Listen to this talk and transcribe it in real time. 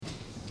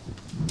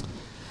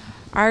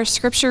Our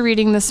scripture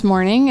reading this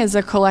morning is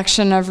a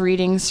collection of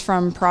readings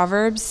from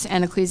Proverbs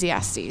and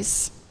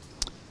Ecclesiastes.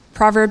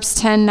 Proverbs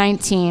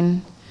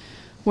 10:19.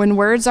 When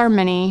words are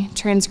many,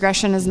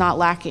 transgression is not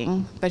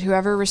lacking, but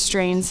whoever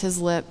restrains his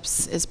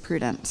lips is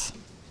prudent.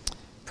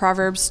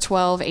 Proverbs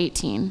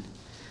 12:18.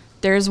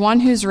 There is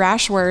one whose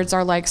rash words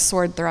are like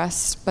sword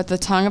thrusts, but the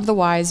tongue of the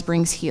wise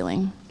brings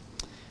healing.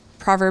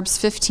 Proverbs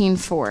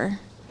 15:4.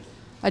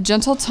 A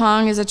gentle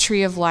tongue is a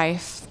tree of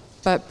life,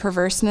 but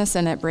perverseness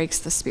in it breaks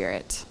the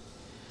spirit.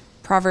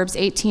 Proverbs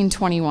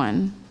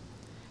 18:21.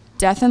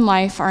 Death and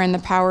life are in the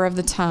power of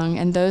the tongue,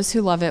 and those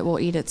who love it will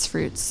eat its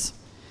fruits.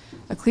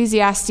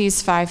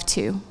 Ecclesiastes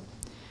 5:2.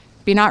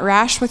 Be not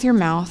rash with your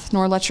mouth,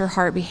 nor let your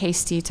heart be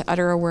hasty to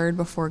utter a word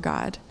before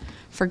God.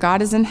 For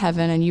God is in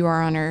heaven and you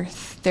are on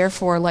earth.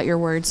 Therefore let your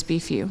words be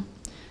few.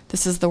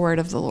 This is the word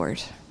of the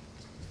Lord.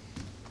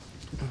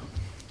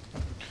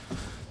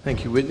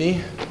 Thank you,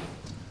 Whitney.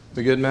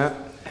 We good, Matt?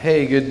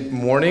 Hey, good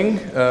morning.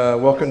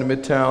 Welcome to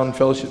Midtown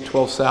Fellowship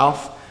 12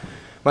 South.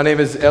 My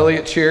name is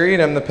Elliot Cherry,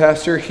 and I'm the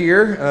pastor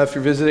here. If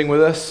you're visiting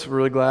with us, we're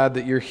really glad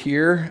that you're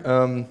here.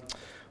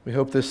 We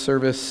hope this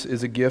service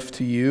is a gift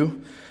to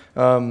you.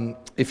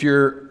 If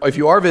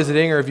you are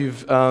visiting, or if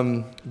you've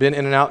been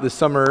in and out this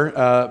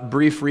summer,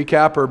 brief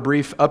recap or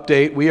brief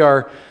update. We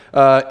are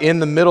in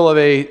the middle of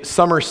a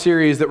summer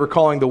series that we're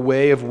calling The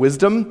Way of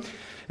Wisdom.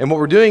 And what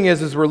we're doing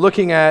is we're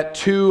looking at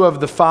 2 of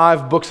the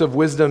 5 books of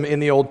wisdom in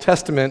the Old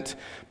Testament,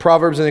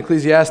 Proverbs and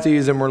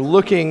Ecclesiastes, and we're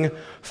looking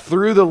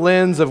through the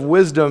lens of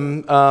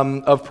wisdom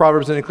of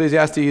Proverbs and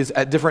Ecclesiastes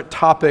at different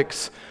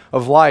topics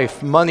of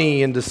life,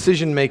 money and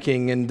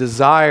decision-making and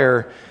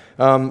desire.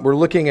 We're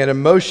looking at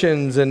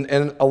emotions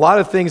and a lot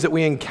of things that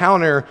we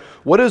encounter.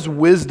 What does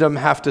wisdom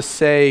have to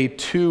say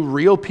to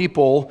real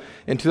people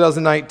in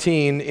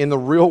 2019 in the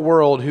real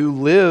world who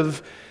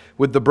live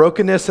with the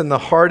brokenness and the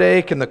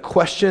heartache and the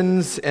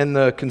questions and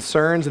the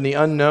concerns and the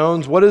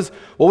unknowns? What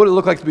would it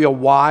look like to be a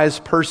wise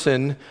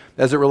person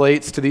as it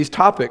relates to these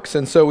topics?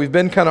 And so we've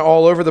been kind of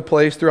all over the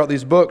place throughout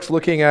these books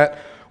looking at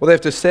what they have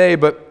to say,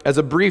 but as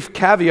a brief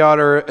caveat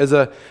or as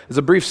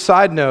a brief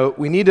side note,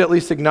 we need to at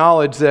least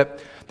acknowledge that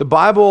the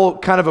Bible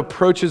kind of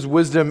approaches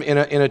wisdom in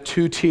a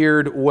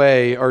 2-tiered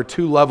way, or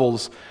 2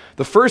 levels.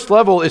 The first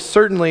level is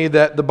certainly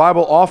that the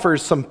Bible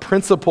offers some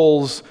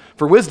principles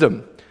for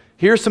wisdom.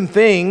 Here's some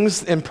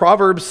things, and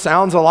Proverbs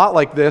sounds a lot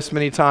like this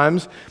many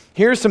times.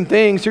 Here's some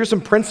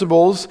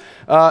principles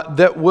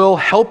that will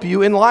help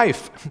you in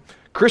life.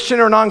 Christian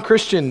or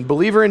non-Christian,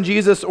 believer in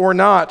Jesus or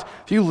not,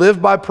 if you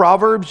live by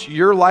Proverbs,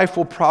 your life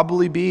will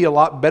probably be a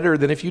lot better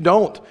than if you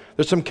don't.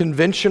 There's some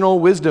conventional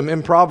wisdom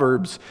in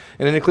Proverbs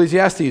and in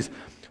Ecclesiastes.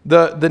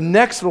 The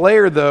next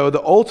layer, though,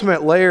 the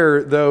ultimate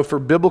layer, though, for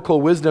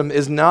biblical wisdom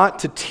is not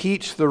to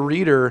teach the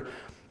reader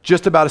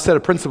just about a set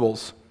of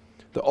principles.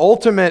 The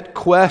ultimate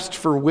quest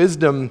for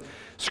wisdom,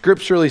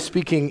 scripturally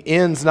speaking,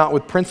 ends not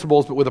with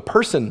principles, but with a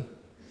person.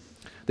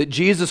 That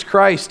Jesus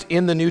Christ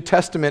in the New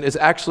Testament is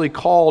actually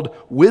called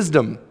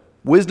wisdom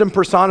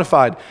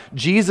personified.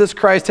 Jesus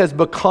Christ has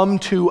become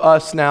to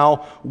us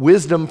now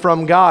wisdom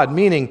from God,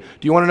 meaning,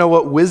 do you want to know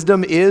what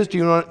wisdom is? Do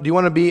you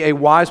want to be a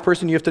wise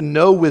person? You have to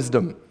know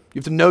wisdom. You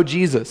have to know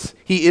Jesus.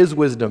 He is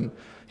wisdom.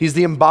 He's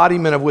the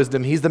embodiment of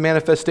wisdom. He's the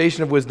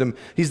manifestation of wisdom.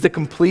 He's the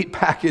complete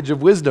package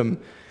of wisdom.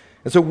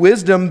 And so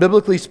wisdom,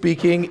 biblically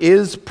speaking,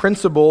 is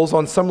principles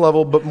on some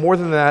level, but more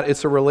than that,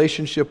 it's a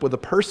relationship with a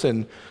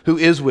person who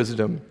is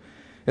wisdom.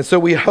 And so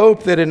we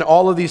hope that in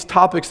all of these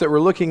topics that we're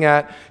looking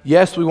at,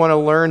 yes, we want to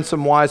learn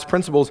some wise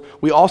principles.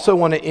 We also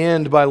want to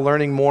end by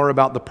learning more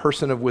about the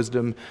person of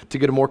wisdom to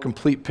get a more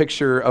complete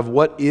picture of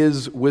what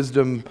is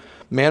wisdom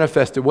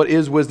manifested, what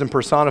is wisdom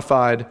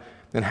personified,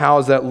 and how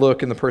does that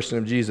look in the person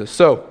of Jesus.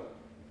 So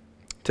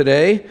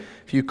today,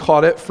 if you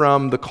caught it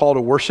from the call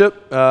to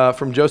worship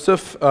from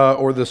Joseph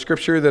or the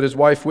scripture that his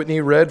wife Whitney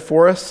read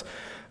for us,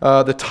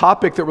 the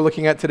topic that we're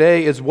looking at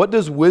today is, what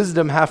does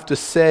wisdom have to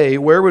say?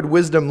 Where would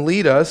wisdom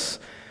lead us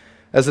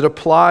as it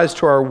applies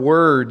to our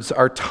words,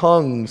 our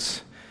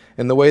tongues,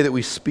 and the way that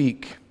we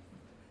speak?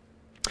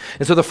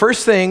 And so the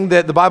first thing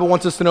that the Bible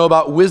wants us to know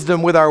about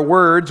wisdom with our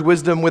words,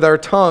 wisdom with our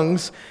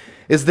tongues,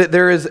 is that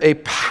there is a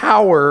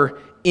power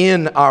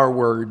in our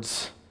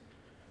words.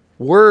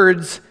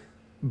 Words,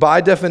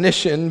 by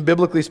definition,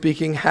 biblically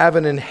speaking, have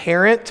an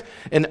inherent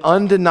and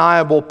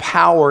undeniable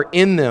power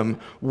in them.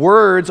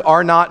 Words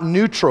are not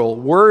neutral.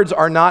 Words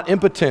are not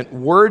impotent.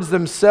 Words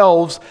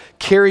themselves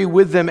carry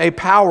with them a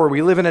power.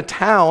 We live in a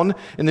town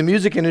in the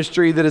music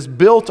industry that is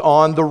built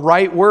on the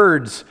right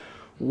words.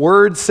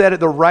 Words said at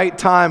the right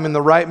time, in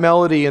the right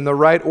melody, in the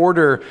right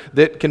order,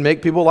 that can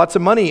make people lots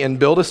of money and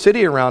build a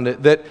city around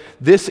it. That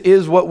this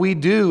is what we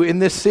do in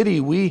this city.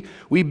 We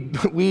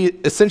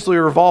essentially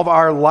revolve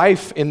our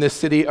life in this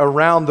city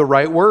around the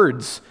right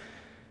words.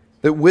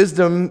 That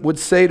wisdom would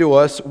say to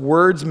us,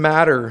 words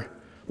matter.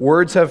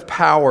 Words have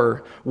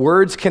power.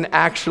 Words can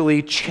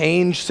actually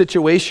change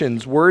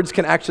situations. Words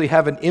can actually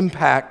have an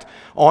impact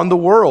on the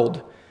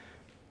world.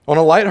 On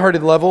a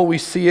lighthearted level, we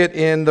see it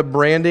in the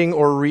branding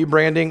or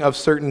rebranding of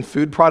certain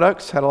food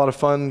products. Had a lot of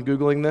fun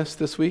Googling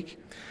this week.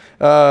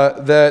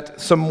 that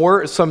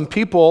some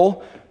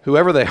people,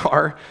 whoever they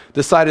are,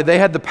 decided they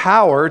had the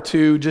power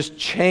to just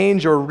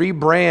change or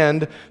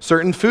rebrand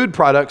certain food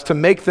products to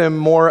make them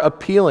more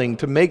appealing,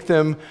 to make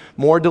them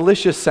more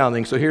delicious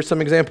sounding. So here's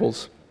some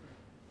examples.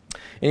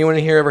 Anyone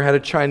in here ever had a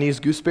Chinese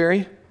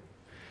gooseberry?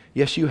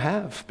 Yes, you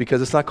have,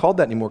 because it's not called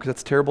that anymore, because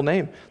that's a terrible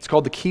name. It's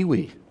called the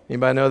kiwi.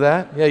 Anybody know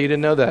that? Yeah, you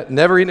didn't know that.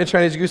 Never eaten a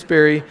Chinese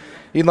gooseberry,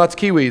 eating lots of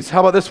kiwis. How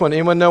about this one?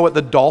 Anyone know what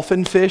the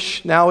dolphin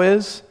fish now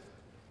is?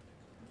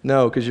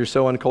 No, because you're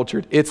so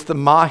uncultured. It's the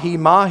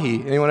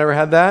mahi-mahi. Anyone ever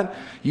had that?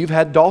 You've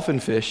had dolphin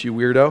fish, you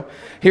weirdo.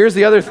 Here's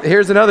another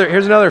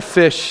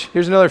fish.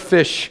 Here's another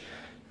fish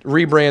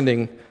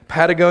rebranding.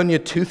 Patagonia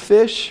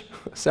toothfish.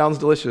 Sounds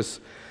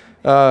delicious.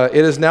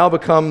 It has now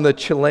become the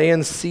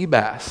Chilean sea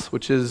bass,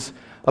 which is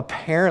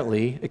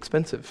apparently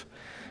expensive.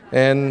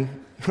 And,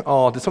 did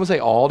someone say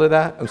all to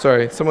that? I'm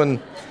sorry,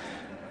 someone.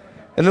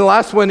 And then the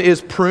last one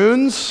is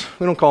prunes.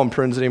 We don't call them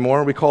prunes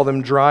anymore. We call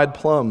them dried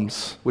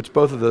plums, which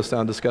both of those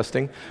sound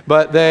disgusting.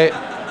 But they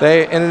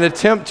in an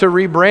attempt to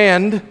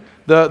rebrand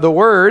the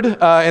word,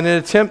 in an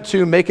attempt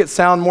to make it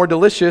sound more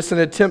delicious, an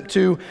attempt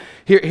to,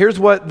 here's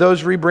what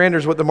those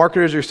rebranders, what the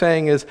marketers are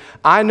saying is,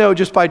 I know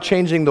just by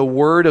changing the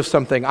word of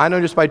something, I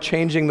know just by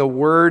changing the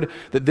word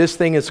that this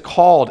thing is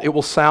called, it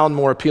will sound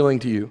more appealing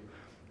to you.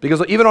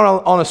 Because even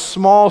on a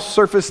small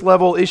surface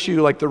level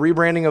issue like the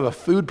rebranding of a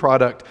food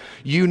product,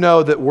 you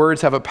know that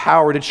words have a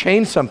power to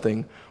change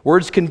something.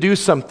 Words can do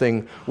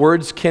something.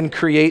 Words can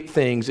create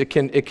things. It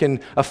can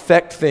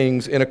affect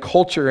things in a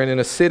culture and in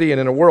a city and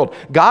in a world.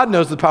 God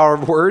knows the power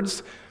of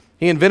words.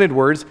 He invented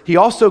words. He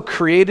also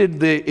created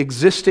the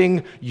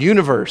existing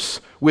universe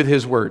with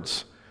his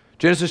words.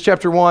 Genesis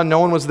chapter 1, no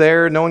one was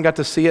there. No one got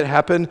to see it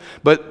happen.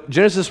 But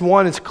Genesis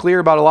 1 is clear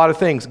about a lot of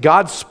things.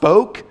 God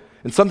spoke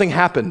and something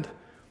happened.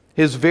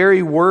 His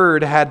very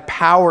word had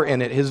power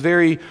in it. His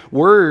very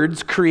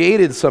words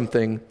created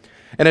something.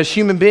 And as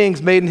human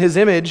beings made in his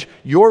image,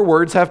 your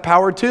words have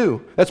power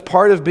too. That's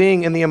part of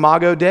being in the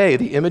imago Dei,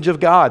 the image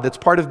of God. That's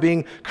part of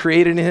being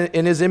created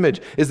in his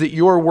image, is that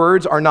your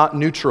words are not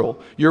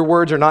neutral. Your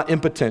words are not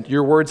impotent.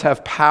 Your words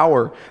have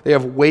power. They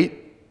have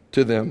weight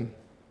to them.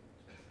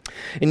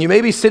 And you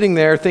may be sitting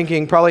there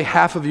thinking, probably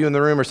half of you in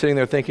the room are sitting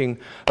there thinking,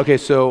 okay,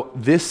 so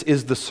this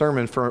is the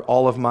sermon for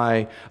all of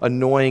my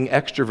annoying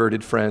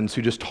extroverted friends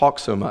who just talk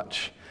so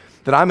much.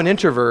 That I'm an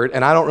introvert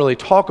and I don't really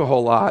talk a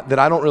whole lot, that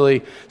I don't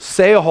really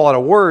say a whole lot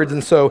of words,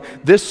 and so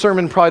this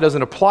sermon probably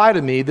doesn't apply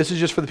to me. This is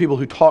just for the people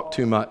who talk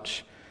too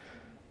much.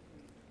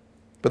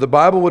 But the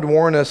Bible would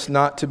warn us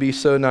not to be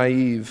so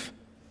naive.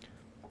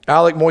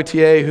 Alec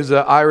Moitier, who's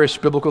an Irish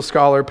biblical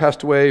scholar,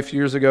 passed away a few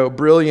years ago,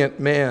 brilliant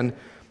man,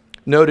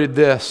 noted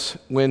this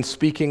when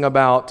speaking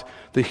about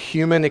the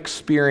human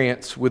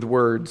experience with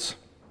words.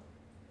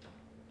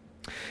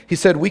 He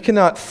said, "We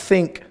cannot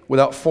think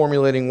without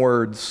formulating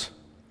words.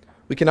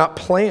 We cannot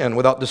plan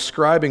without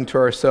describing to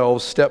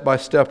ourselves step by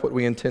step what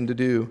we intend to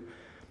do.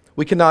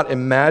 We cannot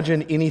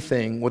imagine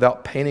anything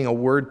without painting a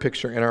word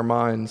picture in our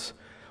minds.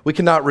 We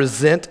cannot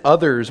resent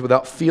others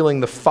without feeling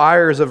the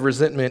fires of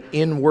resentment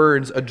in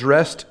words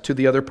addressed to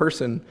the other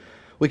person.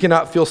 We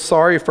cannot feel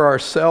sorry for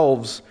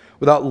ourselves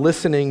without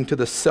listening to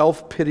the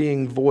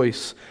self-pitying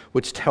voice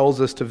which tells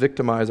us to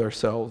victimize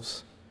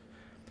ourselves."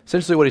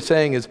 Essentially what he's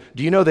saying is,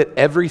 do you know that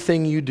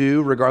everything you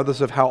do,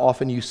 regardless of how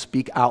often you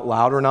speak out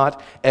loud or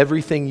not,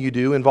 everything you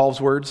do involves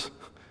words?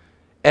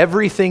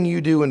 Everything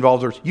you do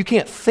involves words. You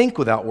can't think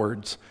without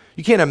words.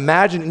 You can't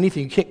imagine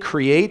anything. You can't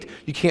create.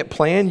 You can't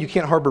plan. You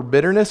can't harbor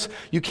bitterness.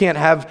 You can't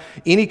have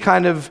any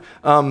kind of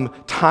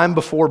time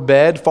before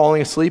bed,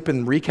 falling asleep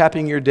and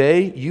recapping your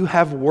day. You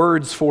have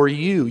words for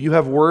you. You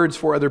have words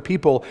for other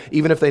people,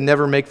 even if they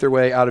never make their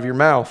way out of your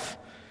mouth.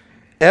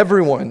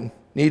 Everyone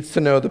needs to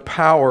know the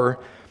power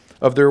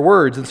of their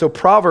words. And so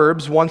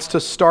Proverbs wants to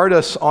start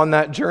us on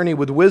that journey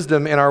with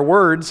wisdom in our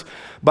words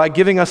by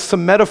giving us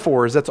some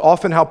metaphors. That's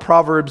often how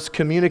Proverbs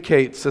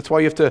communicates. That's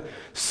why you have to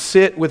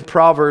sit with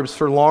Proverbs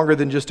for longer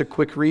than just a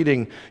quick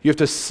reading. You have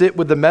to sit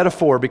with the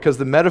metaphor because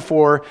the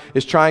metaphor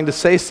is trying to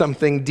say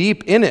something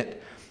deep in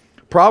it.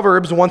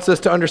 Proverbs wants us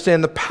to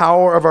understand the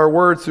power of our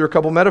words through a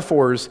couple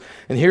metaphors.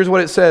 And here's what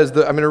it says.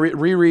 I'm going to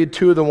reread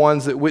two of the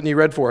ones that Whitney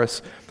read for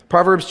us.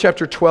 Proverbs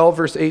chapter 12,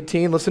 verse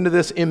 18, listen to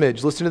this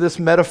image, listen to this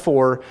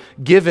metaphor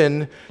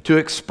given to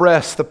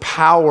express the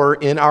power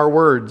in our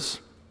words.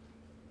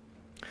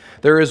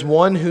 There is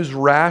one whose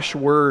rash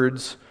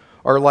words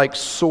are like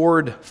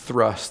sword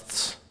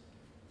thrusts.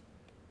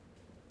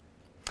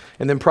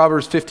 And then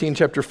Proverbs 15,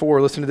 chapter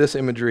 4, listen to this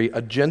imagery.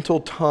 A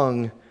gentle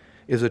tongue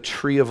is a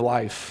tree of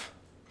life.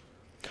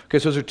 Okay,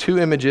 so those are two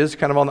images,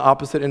 kind of on the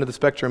opposite end of the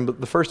spectrum.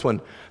 But the first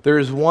one, there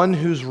is one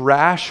whose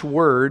rash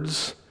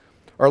words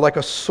are like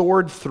a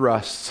sword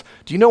thrust.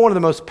 Do you know one of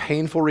the most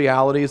painful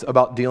realities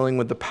about dealing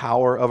with the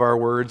power of our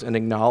words and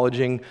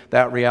acknowledging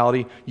that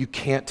reality? You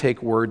can't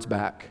take words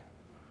back.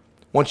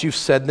 Once you've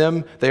said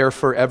them, they are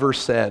forever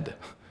said.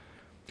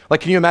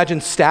 Like, can you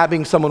imagine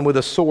stabbing someone with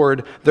a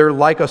sword? They're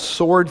like a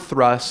sword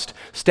thrust,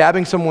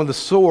 stabbing someone with a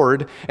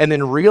sword, and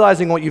then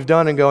realizing what you've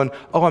done and going,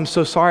 oh, I'm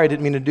so sorry, I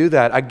didn't mean to do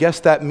that. I guess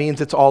that means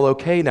it's all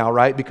okay now,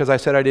 right? Because I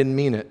said I didn't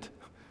mean it.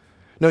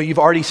 No, you've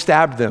already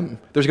stabbed them.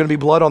 There's going to be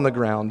blood on the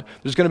ground.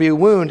 There's going to be a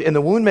wound, and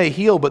the wound may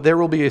heal, but there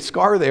will be a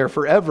scar there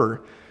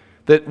forever.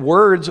 That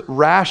words,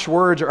 rash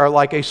words, are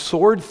like a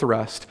sword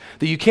thrust.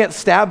 That you can't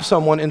stab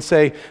someone and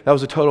say, that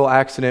was a total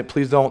accident.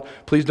 Please don't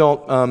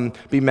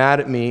be mad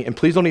at me, and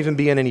please don't even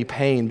be in any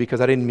pain because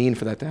I didn't mean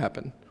for that to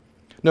happen.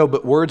 No,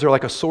 but words are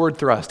like a sword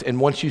thrust, and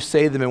once you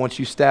say them and once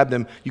you stab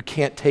them, you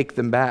can't take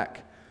them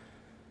back.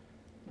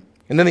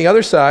 And then the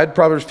other side,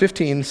 Proverbs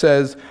 15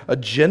 says, a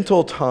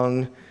gentle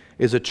tongue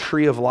is a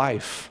tree of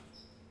life.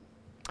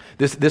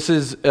 This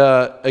is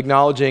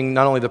acknowledging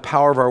not only the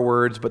power of our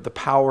words, but the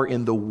power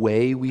in the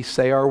way we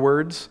say our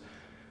words.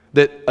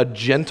 That a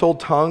gentle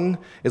tongue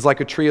is like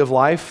a tree of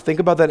life.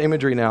 Think about that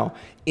imagery now.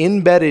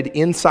 Embedded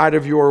inside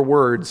of your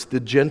words, the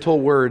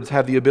gentle words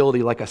have the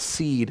ability, like a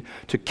seed,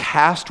 to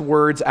cast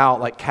words out,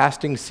 like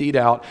casting seed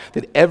out.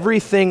 That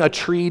everything a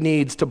tree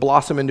needs to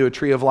blossom into a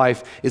tree of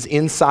life is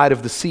inside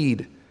of the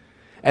seed.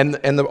 And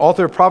the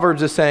author of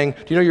Proverbs is saying,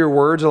 do you know your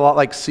words are a lot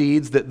like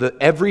seeds? That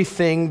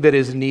everything that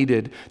is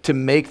needed to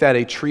make that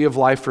a tree of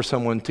life for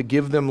someone, to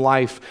give them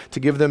life, to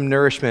give them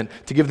nourishment,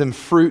 to give them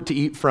fruit to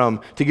eat from,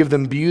 to give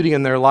them beauty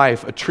in their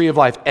life, a tree of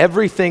life,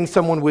 everything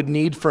someone would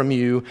need from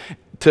you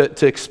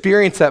to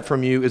experience that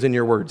from you is in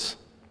your words.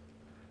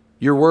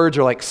 Your words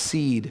are like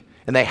seed,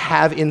 and they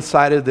have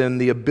inside of them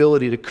the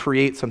ability to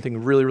create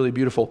something really, really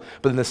beautiful.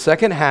 But in the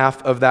second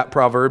half of that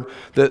proverb,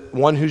 that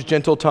one whose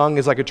gentle tongue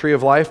is like a tree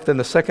of life, then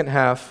the second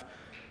half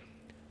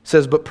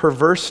says, but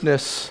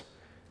perverseness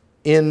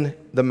in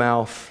the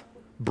mouth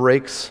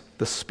breaks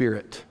the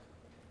spirit.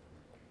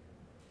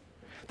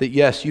 That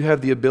yes, you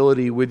have the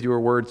ability with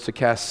your words to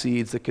cast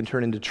seeds that can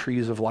turn into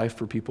trees of life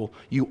for people.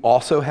 You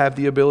also have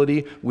the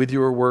ability with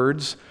your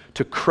words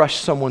to crush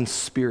someone's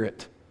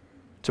spirit,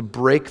 to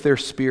break their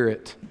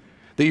spirit.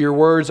 That your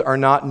words are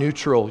not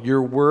neutral.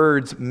 Your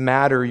words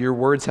matter. Your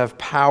words have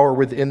power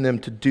within them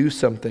to do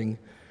something.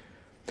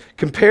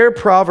 Compare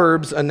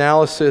Proverbs'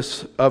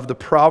 analysis of the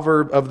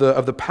power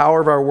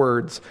of our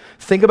words.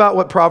 Think about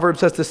what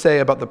Proverbs has to say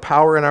about the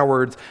power in our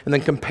words, and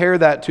then compare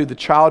that to the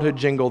childhood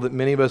jingle that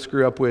many of us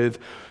grew up with.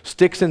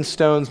 Sticks and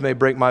stones may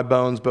break my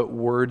bones, but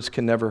words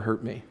can never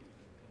hurt me.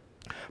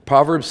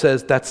 Proverbs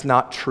says that's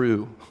not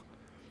true.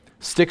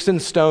 Sticks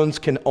and stones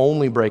can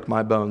only break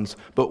my bones,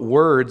 but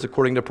words,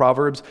 according to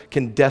Proverbs,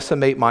 can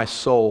decimate my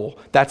soul.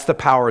 That's the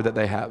power that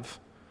they have.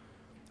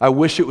 I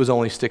wish it was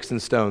only sticks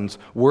and stones.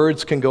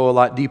 Words can go a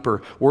lot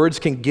deeper. Words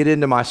can get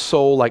into my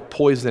soul like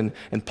poison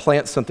and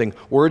plant something.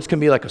 Words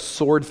can be like a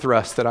sword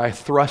thrust that I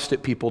thrust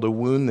at people to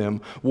wound them.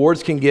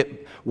 Words can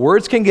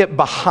get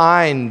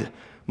behind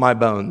my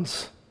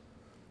bones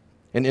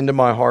and into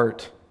my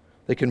heart.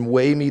 They can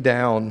weigh me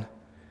down.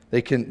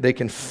 They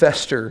can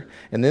fester.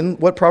 And then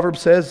what Proverbs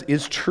says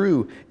is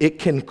true. It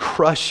can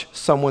crush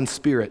someone's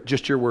spirit.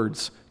 Just your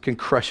words can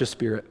crush a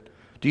spirit.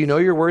 Do you know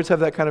your words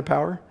have that kind of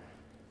power?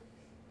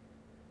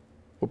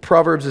 What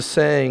Proverbs is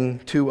saying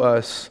to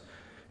us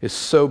is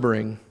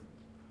sobering.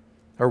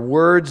 Our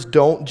words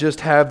don't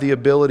just have the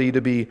ability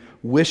to be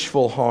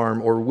wishful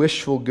harm or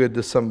wishful good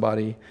to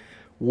somebody.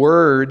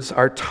 Words,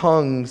 our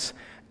tongues,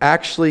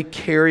 actually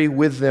carry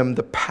with them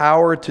the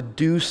power to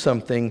do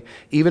something,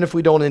 even if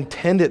we don't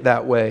intend it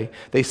that way.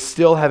 They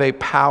still have a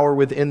power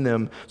within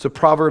them. So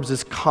Proverbs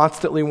is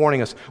constantly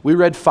warning us. We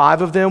read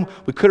 5 of them.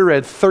 We could have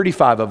read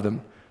 35 of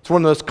them. It's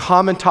one of the most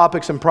common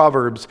topics in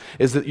Proverbs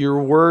is that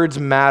your words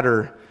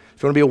matter.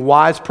 If you want to be a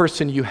wise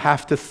person, you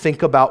have to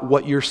think about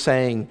what you're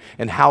saying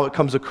and how it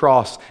comes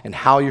across and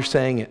how you're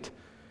saying it.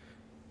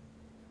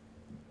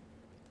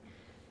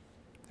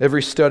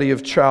 Every study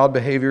of child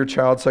behavior,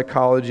 child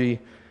psychology,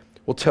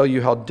 will tell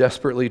you how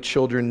desperately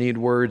children need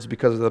words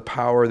because of the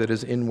power that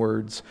is in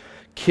words.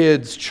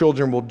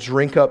 Children will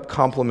drink up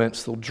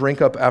compliments. They'll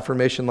drink up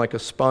affirmation like a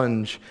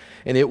sponge,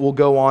 and it will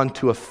go on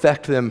to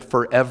affect them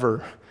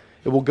forever.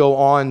 It will go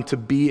on to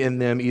be in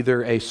them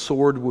either a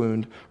sword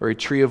wound or a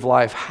tree of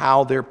life,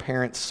 how their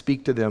parents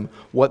speak to them,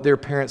 what their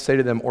parents say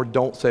to them or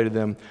don't say to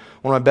them.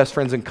 One of my best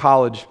friends in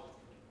college,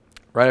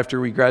 right after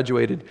we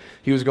graduated,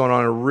 he was going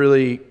on a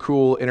really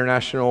cool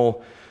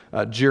international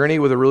journey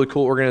with a really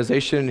cool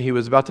organization. He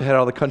was about to head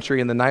out of the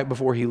country, and the night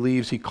before he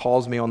leaves, he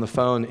calls me on the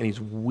phone, and he's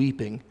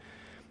weeping.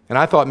 And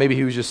I thought maybe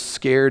he was just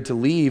scared to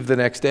leave the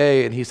next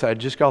day, and he said, I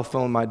just got off the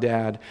phone with my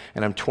dad,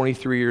 and I'm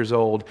 23 years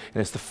old,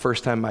 and it's the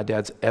first time my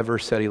dad's ever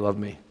said he loved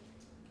me.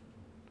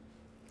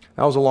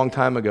 That was a long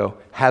time ago.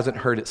 Hasn't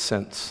heard it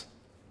since.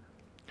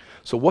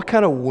 So what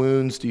kind of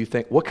wounds do you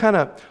think, what kind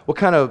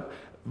of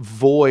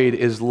void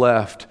is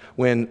left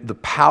when the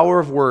power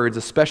of words,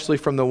 especially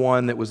from the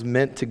one that was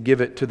meant to give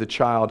it to the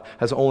child,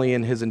 has only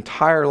in his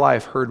entire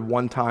life heard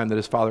one time that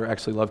his father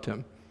actually loved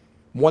him?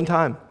 One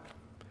time.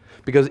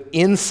 Because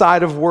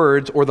inside of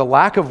words, or the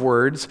lack of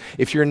words,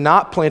 if you're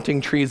not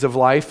planting trees of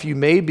life, you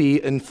may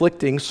be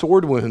inflicting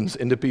sword wounds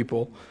into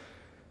people.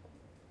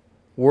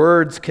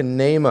 Words can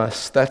name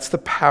us. That's the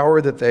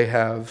power that they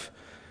have.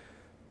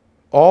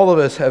 All of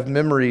us have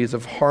memories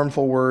of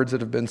harmful words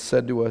that have been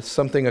said to us,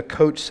 something a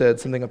coach said,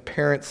 something a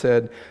parent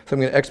said,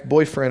 something an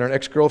ex-boyfriend or an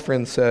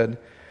ex-girlfriend said.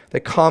 They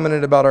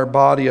commented about our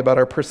body, about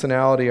our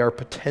personality, our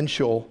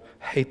potential,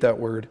 I hate that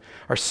word,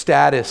 our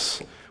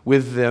status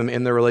with them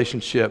in the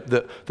relationship,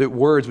 the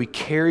words we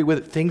carry with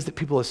it, things that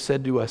people have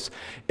said to us.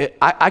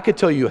 I could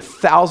tell you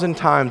 1,000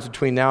 times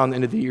between now and the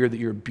end of the year that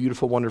you're a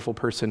beautiful, wonderful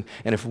person,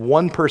 and if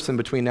one person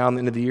between now and the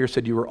end of the year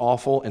said you were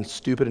awful and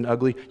stupid and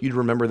ugly, you'd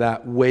remember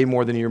that way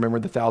more than you remember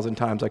the 1,000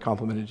 times I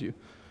complimented you.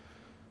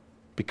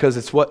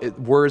 Because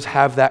words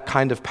have that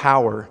kind of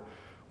power.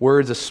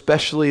 Words,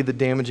 especially the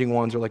damaging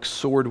ones, are like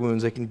sword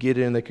wounds. They can get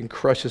in, they can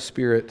crush a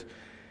spirit.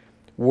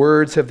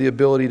 Words have the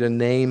ability to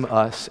name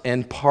us.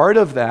 And part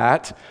of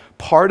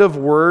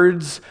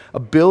words'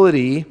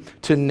 ability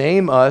to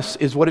name us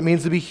is what it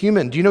means to be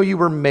human. Do you know you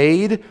were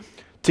made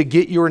to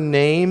get your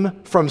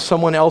name from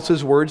someone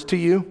else's words to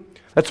you?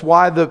 That's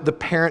why the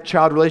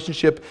parent-child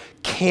relationship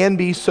can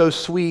be so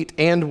sweet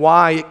and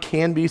why it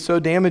can be so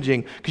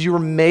damaging, because you were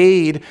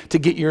made to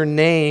get your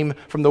name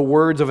from the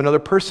words of another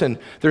person.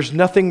 There's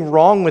nothing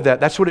wrong with that.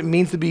 That's what it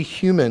means to be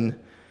human.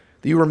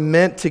 That you were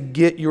meant to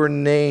get your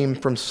name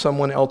from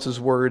someone else's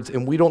words,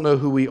 and we don't know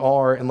who we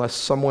are unless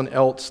someone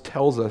else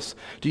tells us.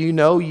 Do you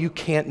know you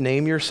can't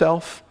name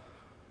yourself?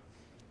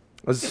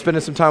 I was spending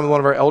some time with one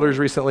of our elders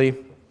recently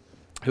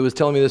who was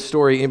telling me this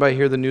story. Anybody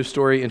hear the news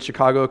story in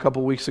Chicago a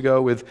couple weeks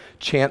ago with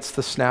Chance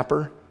the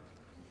Snapper?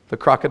 The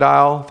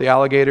crocodile, the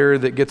alligator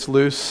that gets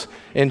loose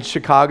in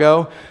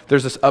Chicago.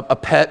 There's a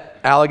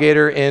pet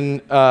alligator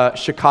in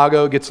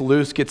Chicago, gets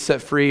loose, gets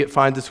set free. It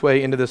finds its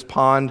way into this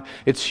pond.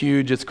 It's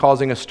huge. It's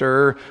causing a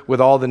stir with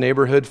all the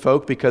neighborhood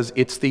folk because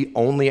it's the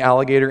only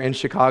alligator in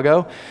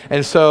Chicago.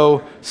 And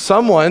so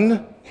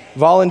someone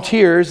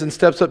volunteers and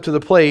steps up to the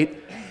plate,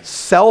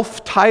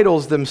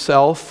 self-titles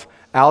themselves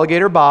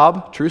Alligator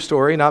Bob, true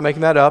story, not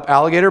making that up,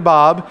 Alligator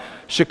Bob,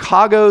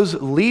 Chicago's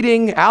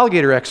leading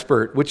alligator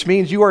expert, which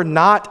means you are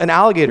not an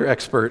alligator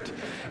expert,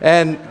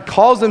 and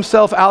calls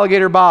himself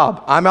Alligator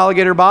Bob. I'm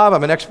Alligator Bob,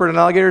 I'm an expert in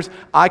alligators.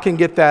 I can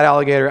get that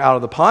alligator out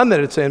of the pond that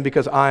it's in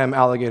because I am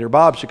Alligator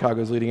Bob,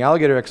 Chicago's leading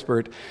alligator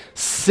expert.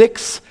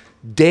 6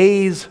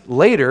 days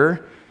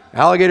later,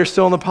 alligator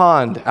still in the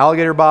pond.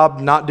 Alligator Bob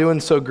not doing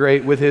so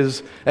great with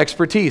his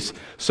expertise.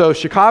 So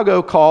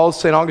Chicago calls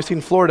St. Augustine,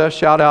 Florida,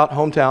 shout out,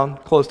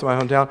 hometown, close to my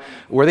hometown,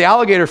 where the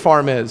alligator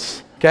farm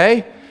is,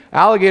 okay?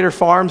 Alligator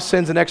farm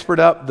sends an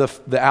expert up.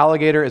 The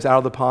alligator is out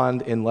of the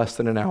pond in less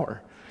than an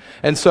hour.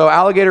 And so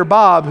Alligator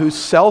Bob, who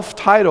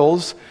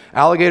self-titles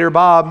Alligator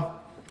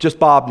Bob, just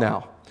Bob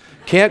now.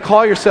 Can't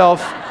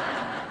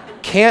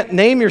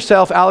name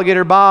yourself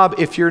Alligator Bob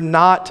if you're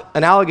not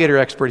an alligator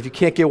expert, if you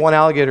can't get one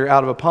alligator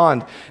out of a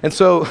pond. And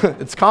so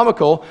it's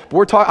comical,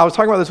 but I was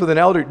talking about this with an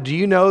elder. Do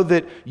you know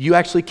that you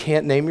actually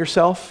can't name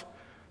yourself?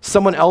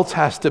 Someone else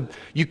has to.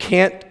 You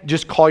can't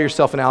just call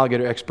yourself an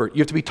alligator expert. You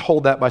have to be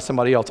told that by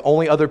somebody else.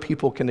 Only other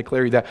people can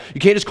declare you that.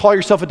 You can't just call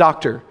yourself a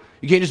doctor.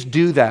 You can't just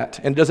do that,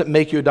 and it doesn't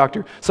make you a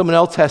doctor. Someone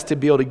else has to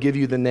be able to give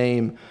you the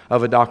name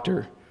of a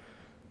doctor.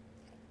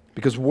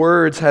 Because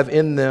words have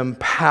in them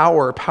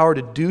power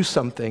to do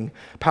something,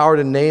 power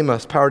to name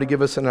us, power to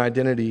give us an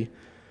identity.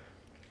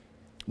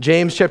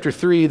 James chapter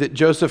 3 that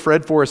Joseph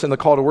read for us in the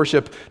call to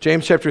worship,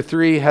 James chapter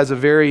 3 has a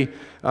very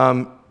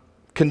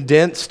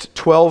condensed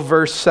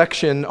 12-verse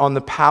section on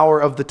the power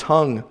of the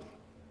tongue.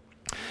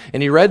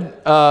 And he read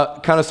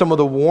kind of some of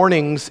the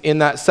warnings in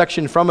that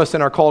section from us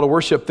in our call to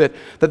worship that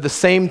the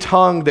same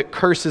tongue that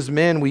curses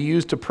men we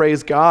use to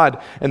praise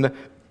God, and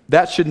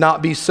that should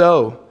not be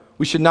so.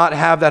 We should not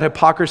have that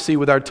hypocrisy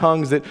with our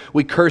tongues that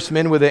we curse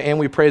men with it and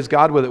we praise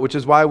God with it, which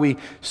is why we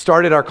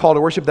started our call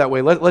to worship that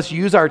way. Let's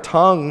use our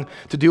tongue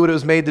to do what it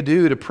was made to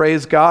do, to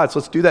praise God. So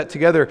let's do that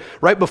together.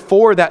 Right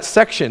before that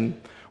section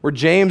where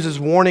James is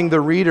warning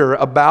the reader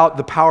about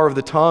the power of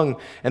the tongue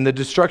and the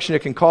destruction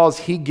it can cause,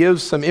 he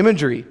gives some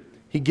imagery.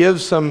 He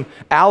gives some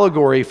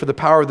allegory for the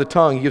power of the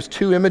tongue. He gives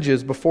 2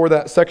 images before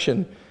that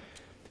section.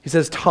 He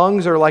says,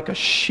 tongues are like a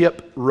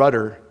ship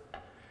rudder.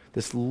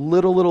 This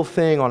little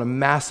thing on a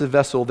massive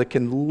vessel that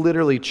can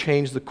literally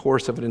change the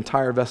course of an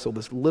entire vessel.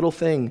 This little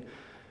thing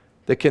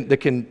that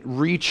can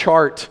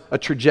rechart a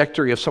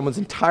trajectory of someone's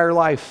entire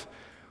life.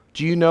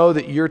 Do you know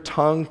that your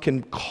tongue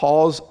can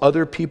cause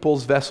other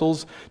people's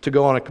vessels to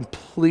go on a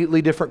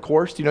completely different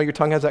course? Do you know your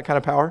tongue has that kind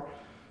of power?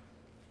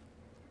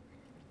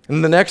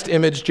 And the next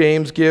image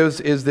James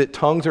gives is that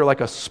tongues are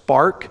like a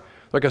spark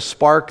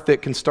that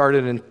can start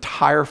an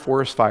entire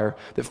forest fire.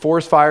 That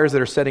forest fires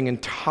that are setting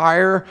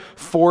entire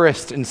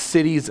forests and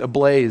cities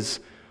ablaze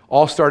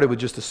all started with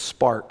just a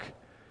spark.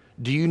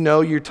 Do you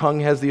know your tongue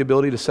has the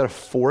ability to set a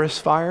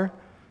forest fire?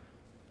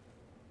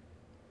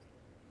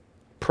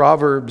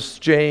 Proverbs,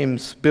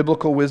 James,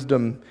 biblical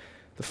wisdom,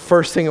 the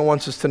first thing it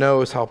wants us to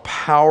know is how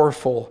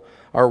powerful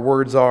our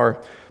words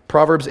are.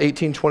 Proverbs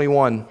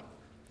 18:21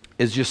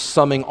 is just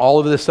summing all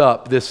of this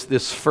up,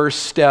 this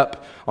first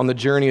step on the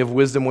journey of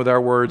wisdom with our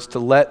words, to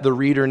let the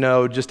reader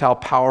know just how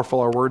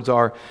powerful our words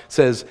are. It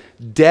says,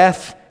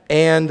 death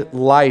and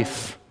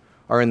life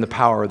are in the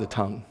power of the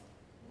tongue.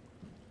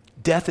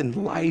 Death and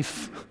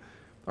life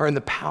are in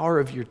the power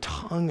of your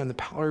tongue and the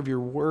power of your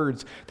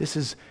words. This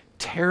is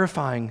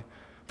terrifying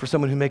for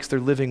someone who makes their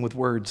living with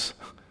words.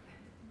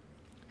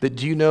 That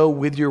do you know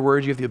with your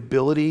words you have the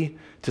ability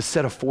to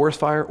set a forest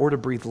fire or to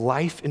breathe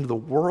life into the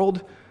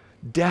world?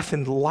 Death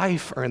and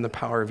life are in the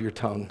power of your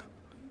tongue.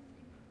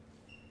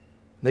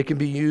 They can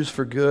be used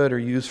for good or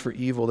used for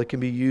evil. They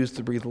can be used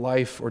to breathe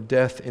life or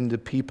death into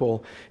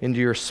people, into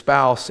your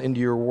spouse,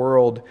 into your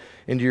world,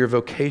 into your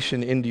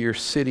vocation, into your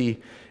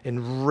city.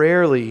 And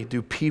rarely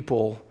do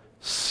people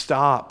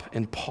stop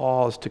and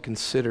pause to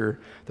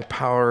consider the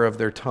power of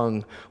their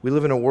tongue. We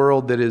live in a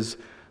world that is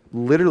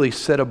literally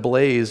set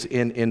ablaze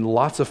in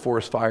lots of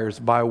forest fires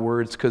by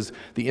words, because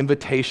the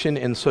invitation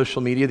in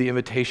social media, the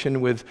invitation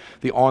with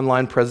the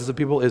online presence of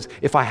people is,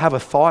 if I have a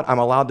thought, I'm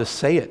allowed to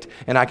say it,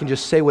 and I can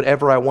just say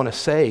whatever I want to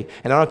say,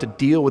 and I don't have to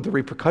deal with the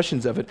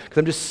repercussions of it, because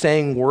I'm just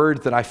saying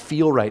words that I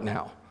feel right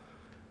now.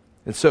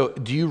 And so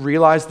do you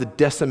realize the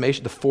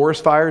decimation, the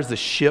forest fires, the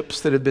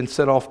ships that have been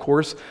set off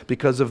course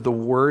because of the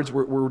words?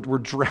 We're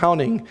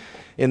drowning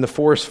in the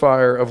forest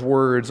fire of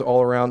words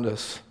all around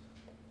us.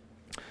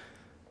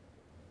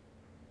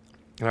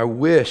 And I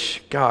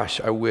wish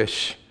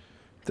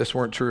this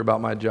weren't true about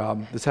my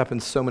job. This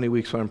happens so many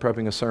weeks when I'm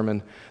prepping a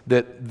sermon,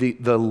 that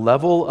the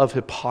level of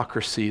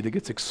hypocrisy that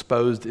gets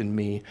exposed in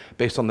me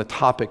based on the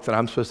topic that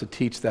I'm supposed to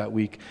teach that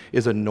week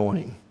is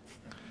annoying.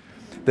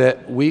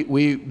 That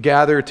we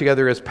gather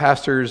together as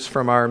pastors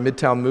from our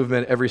Midtown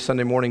movement every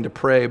Sunday morning to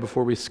pray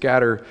before we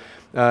scatter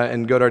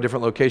and go to our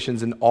different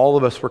locations, and all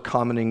of us were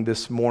commenting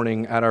this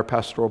morning at our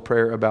pastoral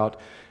prayer about,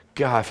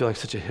 God, I feel like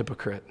such a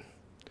hypocrite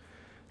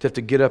to have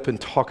to get up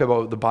and talk about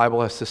what the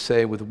Bible has to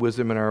say with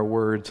wisdom in our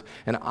words.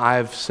 And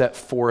I've set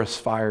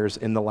forest fires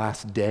in the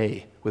last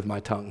day with my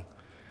tongue.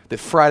 That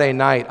Friday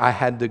night I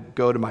had to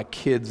go to my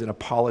kids and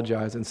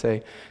apologize and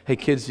say, hey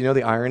kids, do you know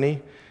the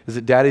irony is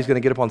that Daddy's going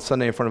to get up on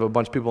Sunday in front of a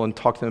bunch of people and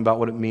talk to them about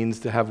what it means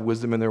to have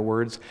wisdom in their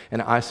words,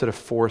 and I set a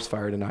forest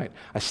fire tonight.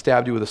 I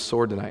stabbed you with a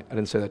sword tonight. I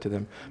didn't say that to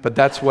them, but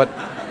that's what,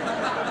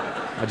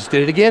 I just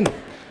did it again.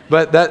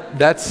 But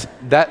that's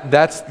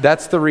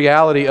the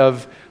reality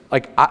of,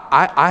 like,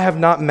 I have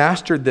not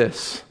mastered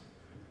this.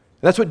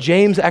 That's what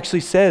James actually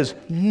says.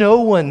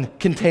 No one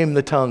can tame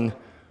the tongue.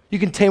 You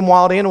can tame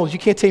wild animals. You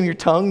can't tame your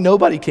tongue.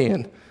 Nobody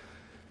can.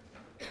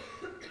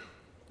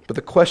 But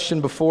the question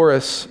before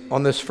us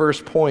on this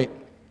first point,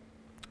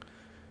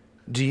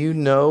 do you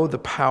know the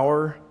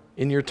power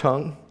in your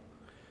tongue?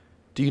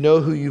 Do you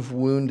know who you've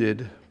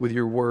wounded with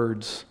your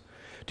words?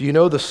 Do you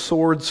know the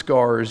sword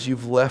scars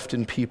you've left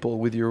in people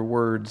with your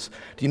words?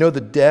 Do you know the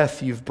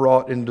death you've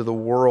brought into the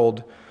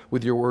world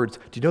with your words?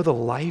 Do you know the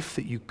life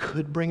that you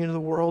could bring into the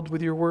world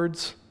with your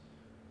words?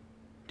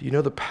 Do you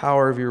know the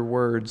power of your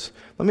words?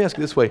 Let me ask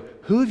you this way.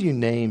 Who have you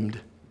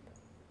named?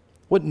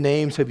 What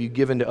names have you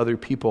given to other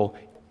people,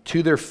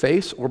 to their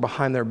face or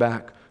behind their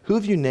back? Who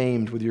have you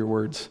named with your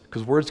words?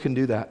 Because words can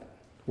do that.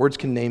 Words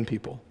can name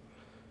people.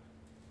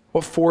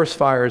 What forest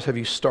fires have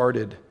you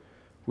started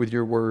with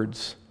your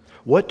words?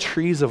 What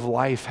trees of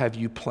life have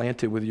you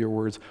planted with your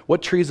words?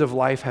 What trees of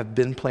life have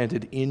been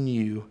planted in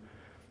you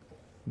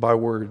by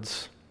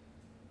words?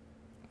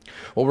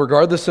 Well,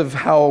 regardless of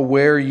how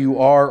aware you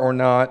are or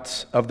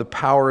not of the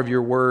power of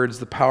your words,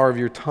 the power of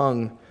your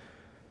tongue,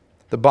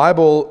 the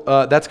Bible,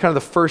 that's kind of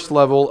the first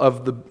level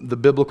of the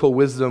biblical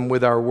wisdom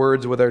with our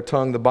words, with our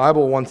tongue. The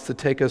Bible wants to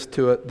take us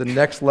to the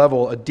next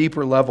level, a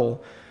deeper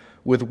level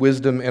with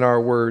wisdom in our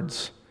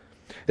words.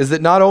 Is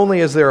that not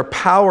only is there a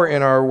power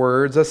in our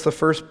words, that's the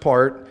first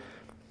part,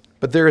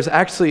 but there is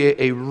actually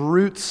a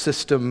root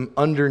system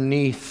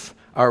underneath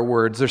our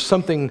words. There's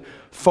something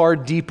far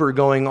deeper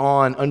going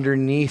on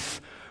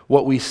underneath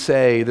what we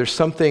say. There's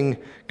something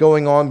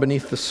going on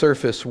beneath the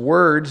surface.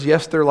 Words,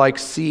 yes, they're like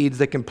seeds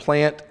that can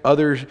plant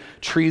other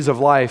trees of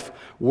life.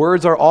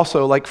 Words are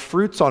also like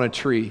fruits on a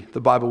tree, the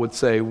Bible would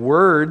say.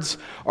 Words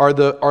are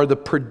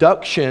the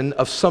production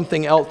of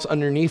something else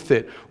underneath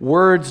it.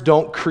 Words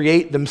don't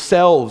create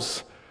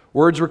themselves.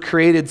 Words were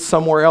created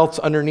somewhere else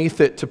underneath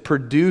it to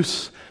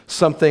produce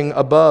something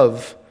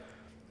above.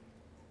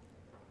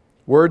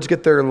 Words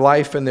get their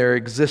life and their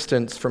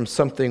existence from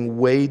something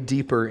way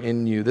deeper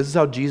in you. This is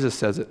how Jesus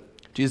says it.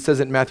 Jesus says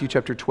it in Matthew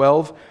chapter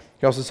 12.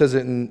 He also says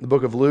it in the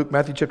book of Luke.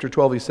 Matthew chapter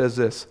 12, he says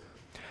this: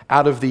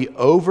 out of the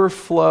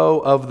overflow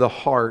of the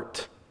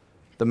heart,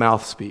 the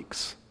mouth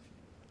speaks.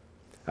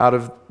 Out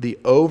of the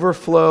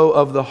overflow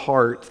of the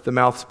heart, the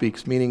mouth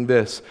speaks, meaning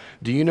this: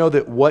 do you know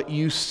that what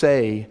you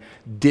say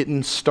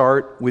didn't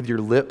start with your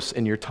lips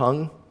and your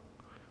tongue?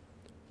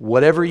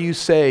 Whatever you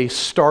say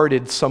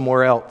started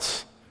somewhere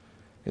else.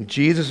 And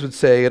Jesus would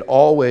say it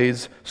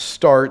always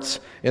starts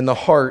in the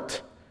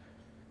heart.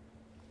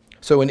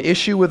 So an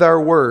issue with our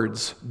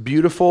words,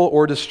 beautiful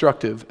or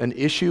destructive, an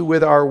issue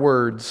with our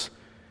words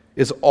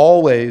is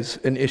always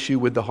an issue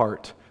with the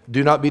heart.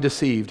 Do not be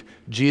deceived.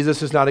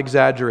 Jesus is not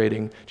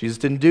exaggerating. Jesus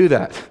didn't do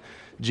that.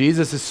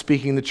 Jesus is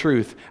speaking the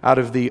truth. Out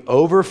of the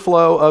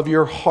overflow of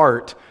your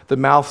heart, the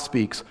mouth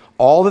speaks.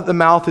 All that the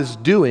mouth is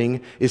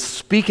doing is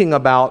speaking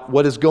about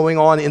what is going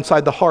on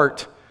inside the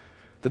heart.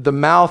 That the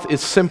mouth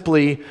is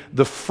simply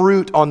the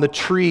fruit on the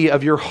tree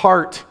of your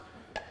heart.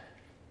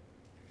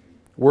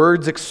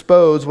 Words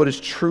expose what is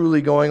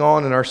truly going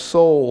on in our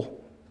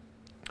soul.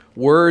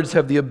 Words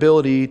have the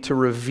ability to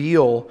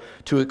reveal,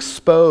 to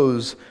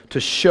expose,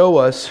 to show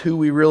us who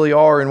we really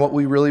are and what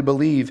we really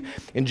believe.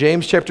 In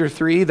James chapter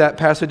 3, that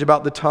passage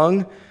about the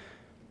tongue,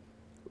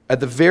 at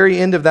the very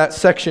end of that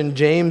section,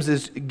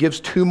 James gives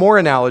two more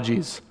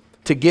analogies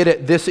to get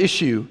at this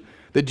issue.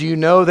 That do you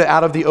know that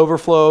out of the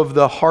overflow of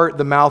the heart,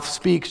 the mouth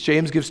speaks?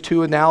 James gives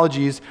two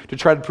analogies to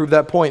try to prove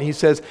that point. He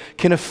says,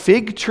 can a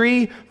fig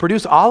tree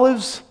produce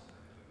olives?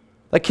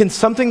 Like, can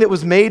something that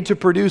was made to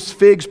produce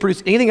figs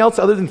produce anything else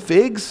other than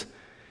figs?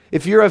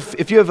 If you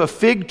have a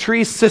fig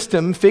tree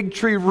system, fig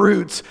tree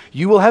roots,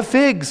 you will have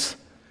figs.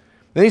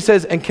 Then he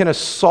says, and can a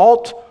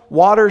salt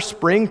water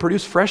spring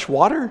produce fresh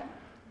water?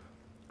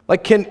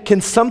 Like,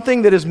 can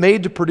something that is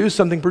made to produce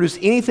something produce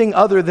anything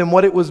other than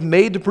what it was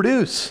made to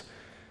produce?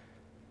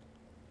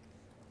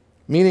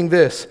 Meaning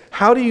this,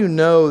 how do you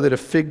know that a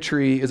fig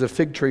tree is a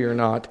fig tree or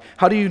not?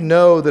 How do you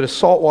know that a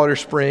saltwater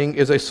spring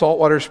is a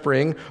saltwater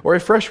spring or a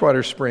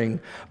freshwater spring?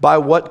 By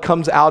what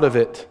comes out of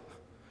it.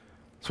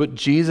 That's what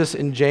Jesus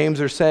and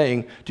James are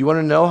saying. Do you want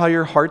to know how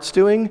your heart's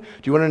doing? Do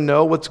you want to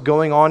know what's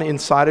going on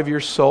inside of your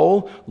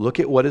soul?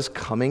 Look at what is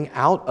coming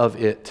out of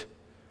it.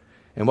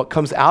 And what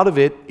comes out of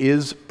it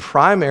is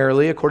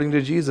primarily, according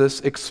to Jesus,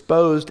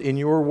 exposed in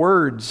your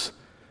words.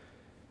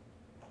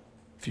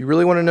 If you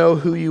really want to know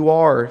who you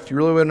are, if you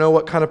really want to know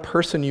what kind of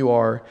person you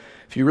are,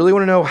 if you really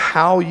want to know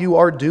how you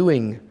are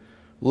doing,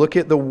 look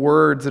at the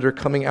words that are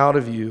coming out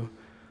of you.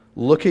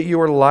 Look at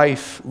your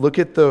life. Look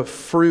at the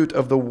fruit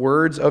of the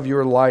words of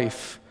your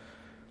life.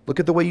 Look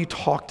at the way you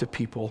talk to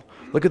people.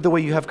 Look at the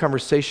way you have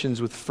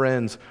conversations with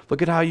friends.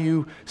 Look at how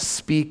you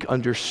speak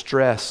under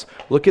stress.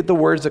 Look at the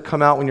words that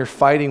come out when you're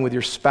fighting with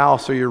your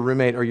spouse or your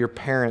roommate or your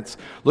parents.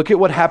 Look at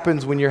what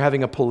happens when you're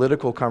having a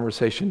political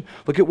conversation.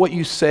 Look at what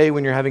you say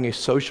when you're having a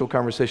social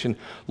conversation.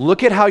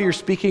 Look at how you're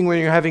speaking when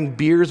you're having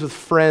beers with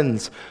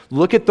friends.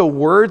 Look at the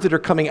words that are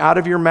coming out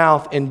of your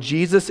mouth, and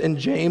Jesus and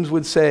James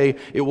would say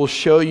it will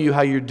show you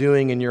how you're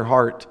doing in your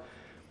heart.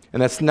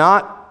 And that's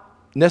not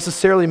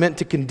necessarily meant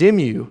to condemn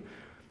you,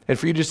 and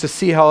for you just to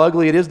see how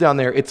ugly it is down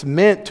there. It's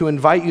meant to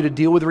invite you to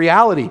deal with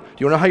reality. Do you want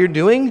to know how you're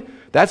doing?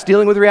 That's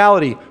dealing with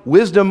reality.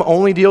 Wisdom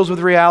only deals with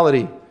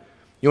reality.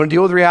 You want to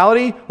deal with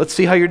reality? Let's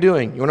see how you're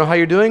doing. You want to know how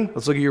you're doing?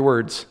 Let's look at your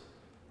words.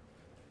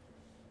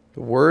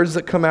 The words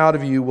that come out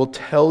of you will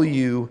tell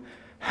you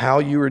how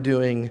you are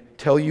doing,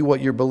 tell you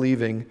what you're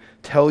believing,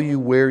 tell you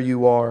where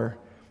you are,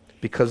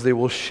 because they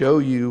will show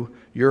you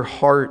your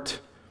heart.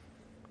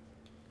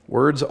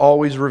 Words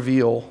always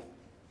reveal.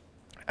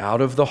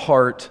 Out of the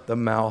heart, the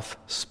mouth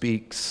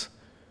speaks.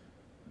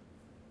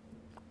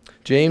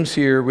 James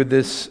here with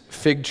this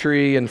fig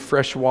tree and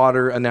fresh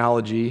water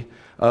analogy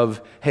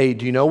of, hey,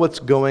 do you know what's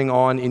going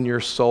on in your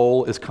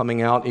soul is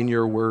coming out in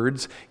your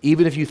words?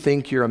 Even if you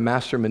think you're a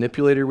master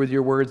manipulator with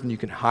your words and you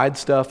can hide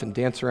stuff and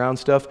dance around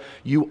stuff,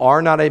 you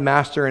are not a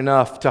master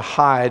enough to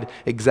hide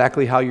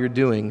exactly how you're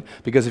doing.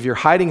 Because if you're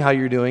hiding how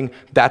you're doing,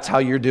 that's how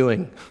you're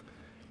doing.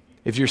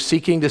 If you're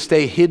seeking to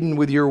stay hidden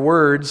with your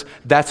words,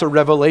 that's a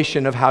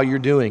revelation of how you're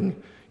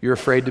doing. You're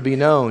afraid to be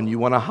known. You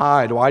want to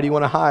hide. Why do you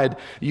want to hide?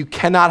 You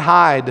cannot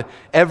hide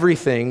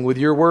everything with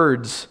your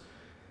words.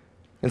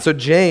 And so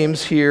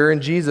James here and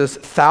Jesus,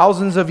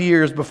 thousands of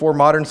years before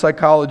modern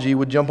psychology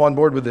would jump on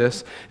board with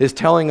this, is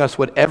telling us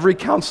what every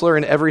counselor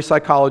and every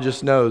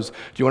psychologist knows. Do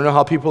you want to know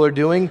how people are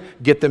doing?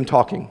 Get them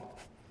talking.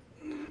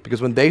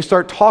 Because when they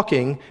start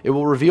talking, it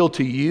will reveal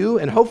to you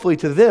and hopefully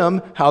to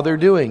them how they're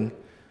doing.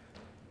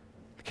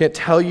 I can't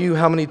tell you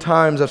how many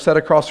times I've sat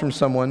across from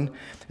someone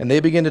and they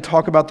begin to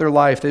talk about their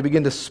life. They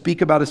begin to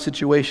speak about a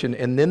situation,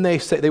 and then they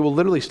will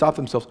literally stop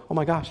themselves. Oh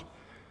my gosh,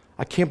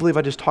 I can't believe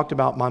I just talked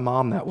about my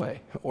mom that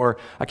way. Or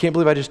I can't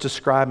believe I just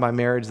described my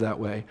marriage that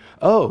way.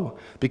 Oh,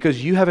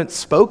 because you haven't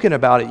spoken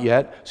about it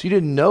yet, so you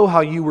didn't know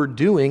how you were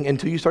doing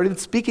until you started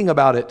speaking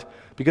about it.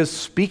 Because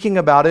speaking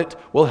about it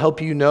will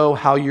help you know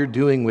how you're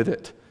doing with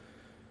it.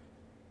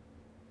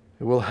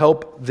 It will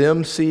help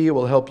them see, it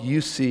will help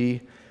you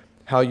see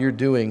how you're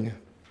doing.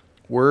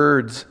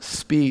 Words,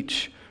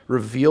 speech,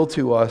 reveal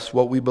to us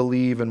what we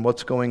believe and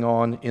what's going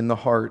on in the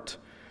heart.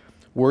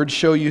 Words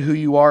show you who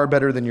you are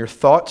better than your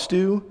thoughts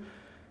do.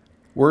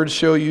 Words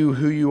show you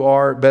who you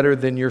are better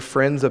than your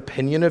friend's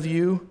opinion of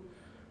you.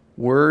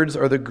 Words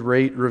are the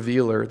great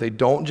revealer. They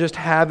don't just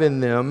have in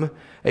them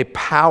a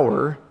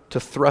power to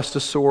thrust a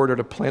sword or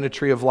to plant a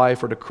tree of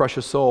life or to crush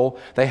a soul.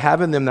 They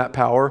have in them that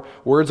power.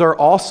 Words are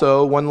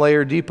also, one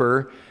layer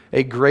deeper,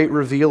 a great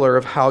revealer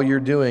of how you're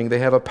doing. They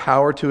have a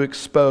power to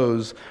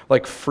expose,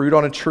 like fruit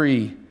on a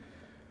tree.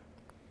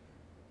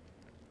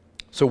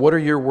 So what are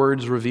your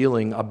words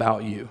revealing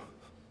about you?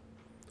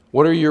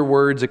 What are your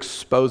words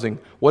exposing?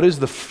 What is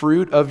the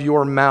fruit of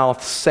your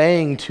mouth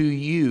saying to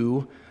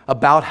you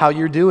about how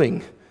you're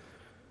doing?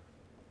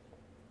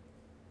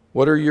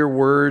 What are your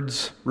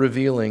words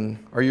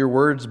revealing? Are your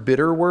words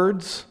bitter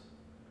words?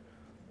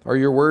 Are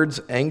your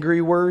words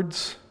angry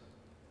words?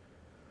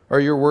 Are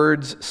your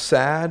words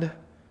sad,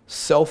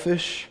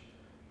 selfish,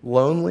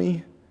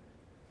 lonely,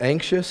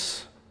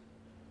 anxious?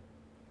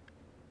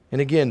 And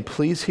again,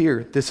 please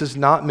hear, this is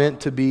not meant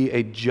to be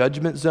a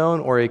judgment zone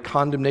or a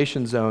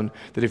condemnation zone,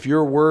 that if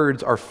your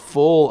words are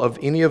full of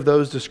any of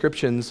those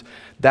descriptions,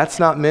 that's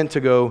not meant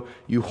to go,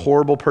 you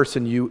horrible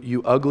person,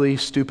 you ugly,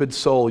 stupid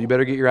soul, you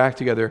better get your act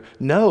together.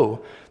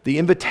 No, the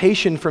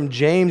invitation from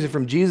James and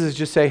from Jesus is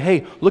just say,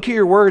 hey, look at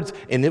your words,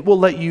 and it will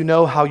let you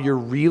know how you're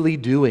really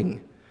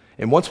doing.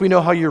 And once we know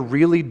how you're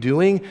really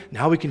doing,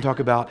 now we can talk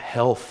about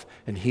health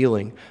and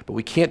healing. But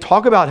we can't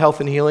talk about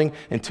health and healing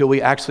until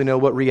we actually know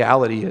what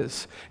reality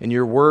is. And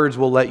your words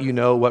will let you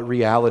know what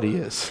reality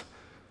is.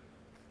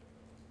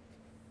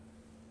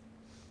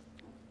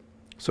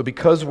 So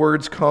because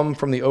words come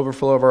from the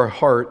overflow of our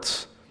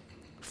hearts,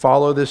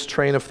 follow this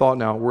train of thought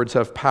now. Words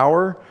have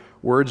power.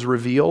 Words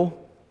reveal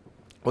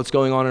what's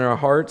going on in our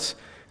hearts.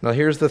 Now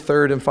here's the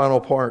third and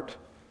final part.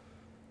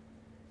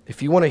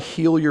 If you want to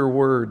heal your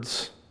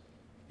words,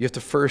 you have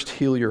to first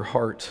heal your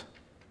heart.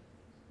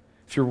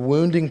 If you're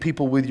wounding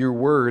people with your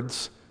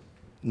words,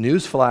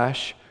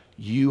 newsflash,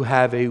 you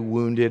have a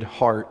wounded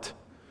heart.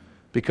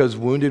 Because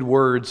wounding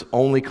words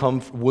only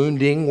come from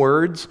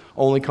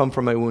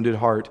a wounded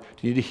heart.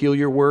 Do you need to heal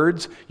your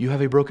words? You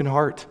have a broken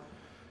heart.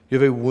 You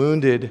have a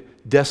wounded,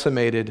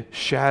 decimated,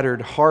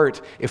 shattered heart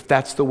if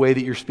that's the way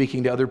that you're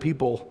speaking to other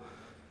people.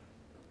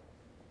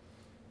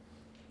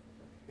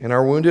 And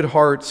our wounded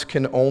hearts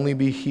can only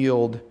be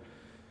healed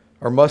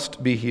or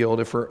must be healed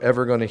if we're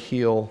ever going to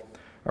heal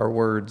our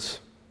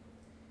words.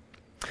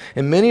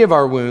 And many of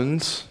our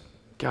wounds,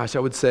 I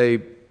would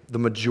say the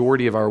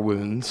majority of our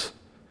wounds,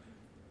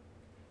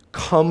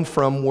 come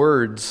from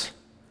words.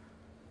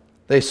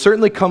 They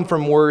certainly come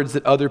from words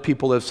that other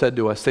people have said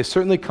to us. They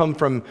certainly come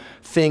from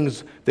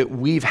things that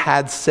we've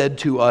had said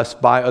to us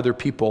by other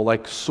people,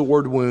 like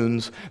sword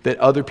wounds that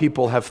other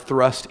people have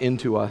thrust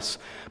into us.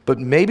 But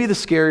maybe the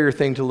scarier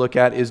thing to look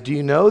at is, do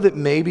you know that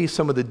maybe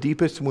some of the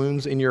deepest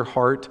wounds in your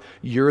heart,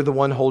 you're the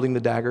one holding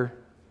the dagger?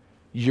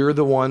 You're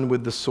the one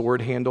with the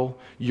sword handle.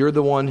 You're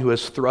the one who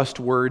has thrust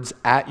words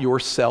at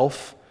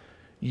yourself.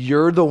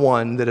 You're the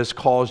one that has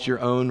caused your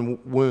own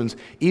wounds.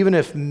 Even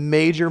if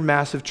major,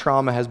 massive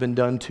trauma has been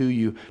done to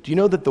you, do you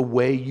know that the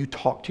way you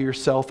talk to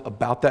yourself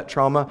about that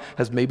trauma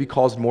has maybe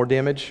caused more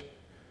damage?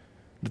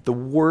 That the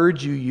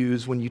words you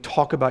use when you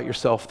talk about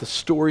yourself, the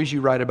stories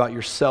you write about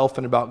yourself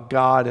and about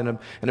God and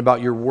about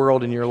your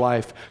world and your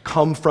life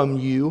come from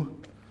you.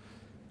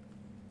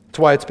 That's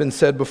why it's been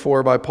said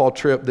before by Paul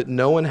Tripp that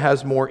no one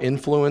has more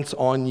influence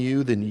on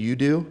you than you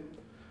do,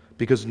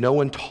 because no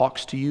one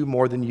talks to you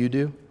more than you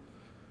do.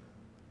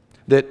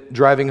 That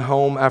driving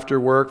home after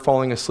work,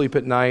 falling asleep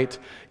at night,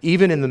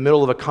 even in the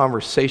middle of a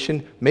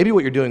conversation, maybe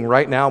what you're doing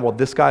right now while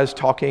this guy's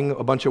talking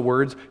a bunch of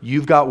words,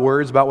 you've got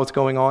words about what's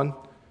going on.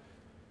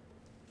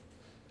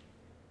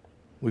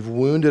 We've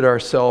wounded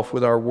ourselves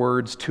with our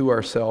words to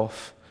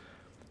ourselves.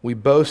 We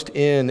boast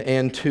in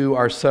and to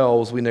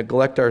ourselves. We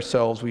neglect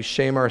ourselves. We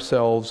shame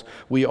ourselves.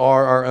 We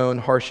are our own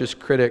harshest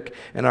critic,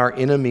 and our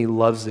enemy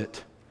loves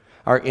it.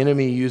 Our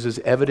enemy uses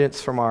evidence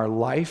from our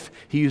life.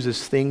 He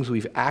uses things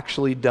we've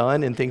actually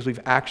done and things we've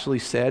actually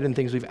said and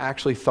things we've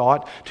actually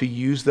thought to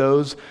use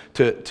those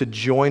to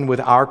join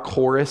with our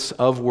chorus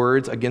of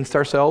words against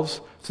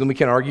ourselves. So then we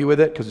can argue with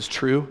it because it's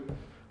true.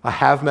 I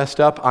have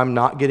messed up. I'm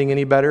not getting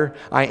any better.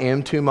 I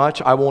am too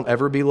much. I won't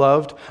ever be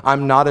loved.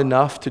 I'm not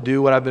enough to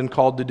do what I've been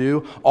called to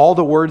do. All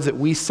the words that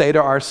we say to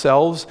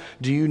ourselves,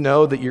 do you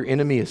know that your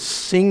enemy is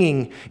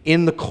singing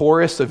in the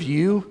chorus of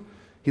you?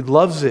 He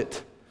loves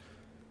it.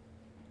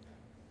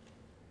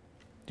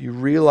 Do you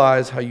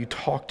realize how you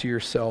talk to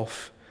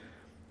yourself?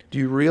 Do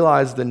you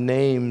realize the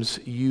names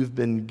you've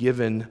been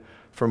given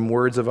from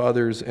words of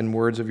others and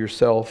words of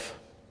yourself?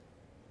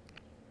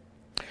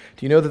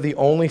 Do you know that the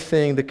only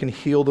thing that can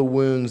heal the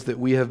wounds that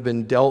we have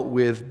been dealt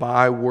with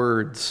by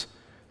words,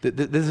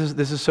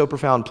 this is so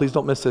profound. Please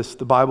don't miss this.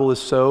 The Bible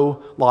is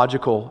so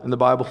logical, and the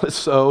Bible is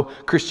so,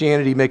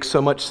 Christianity makes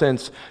so much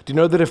sense. Do you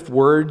know that if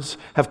words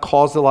have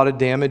caused a lot of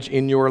damage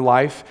in your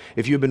life,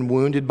 if you've been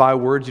wounded by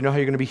words, you know how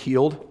you're going to be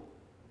healed?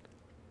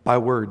 By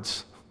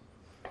words.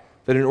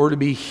 That in order to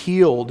be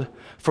healed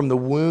from the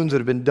wounds that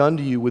have been done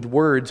to you with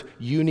words,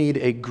 you need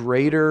a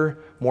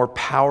greater, more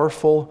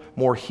powerful,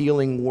 more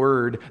healing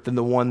word than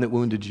the one that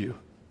wounded you.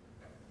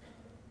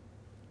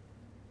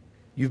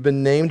 You've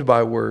been named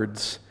by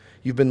words.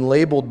 You've been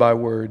labeled by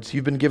words.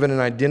 You've been given an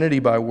identity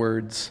by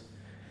words.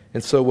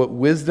 And so what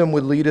wisdom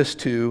would lead us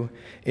to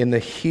in the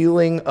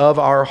healing of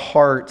our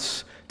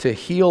hearts, to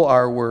heal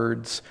our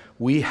words,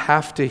 we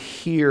have to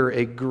hear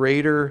a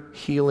greater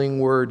healing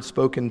word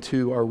spoken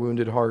to our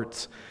wounded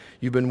hearts.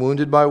 You've been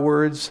wounded by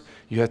words,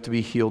 you have to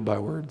be healed by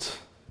words.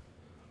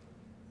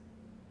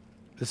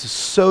 This is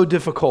so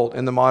difficult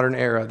in the modern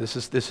era. This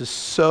is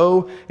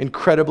so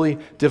incredibly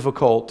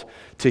difficult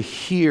to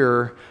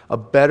hear a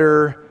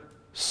better,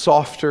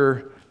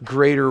 softer,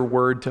 greater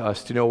word to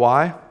us. Do you know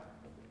why?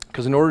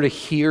 Because in order to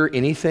hear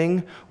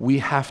anything, we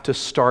have to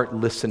start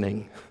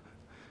listening.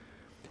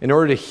 in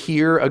order to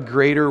hear a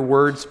greater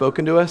word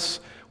spoken to us,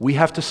 we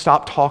have to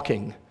stop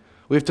talking.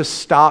 We have to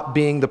stop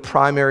being the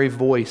primary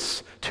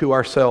voice to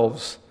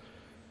ourselves.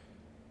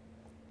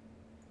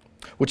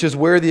 Which is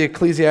where the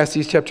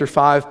Ecclesiastes chapter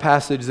 5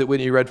 passage that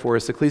Whitney read for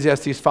us,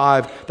 Ecclesiastes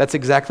 5, that's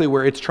exactly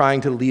where it's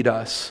trying to lead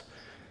us.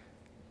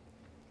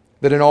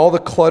 That in all the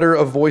clutter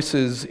of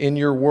voices in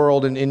your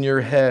world and in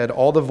your head,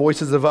 all the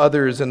voices of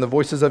others and the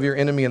voices of your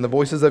enemy and the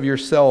voices of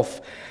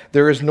yourself,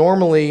 there is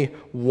normally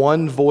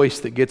one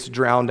voice that gets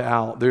drowned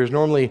out. There's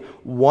normally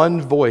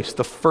one voice,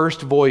 the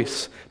first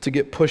voice to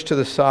get pushed to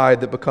the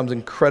side, that becomes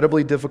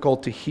incredibly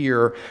difficult to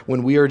hear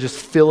when we are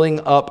just filling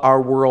up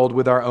our world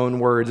with our own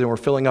words and we're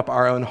filling up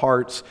our own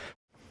hearts.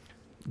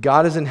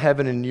 God is in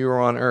heaven and you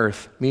are on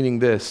earth, meaning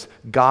this: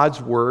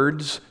 God's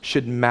words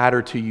should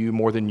matter to you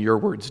more than your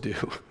words do.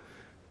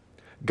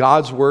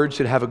 God's words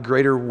should have a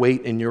greater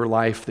weight in your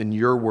life than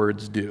your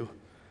words do.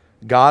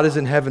 God is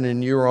in heaven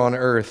and you are on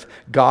earth.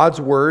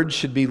 God's words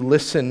should be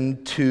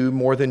listened to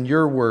more than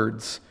your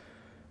words.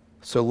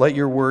 So let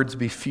your words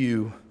be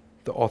few,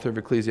 the author of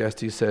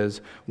Ecclesiastes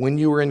says. When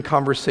you are in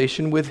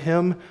conversation with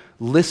him,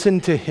 listen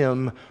to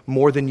him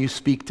more than you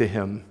speak to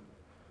him.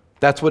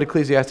 That's what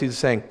Ecclesiastes is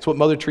saying. It's what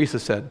Mother Teresa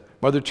said.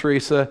 Mother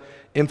Teresa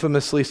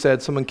infamously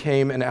said, someone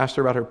came and asked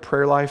her about her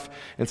prayer life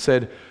and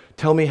said,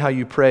 "Tell me how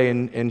you pray."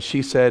 And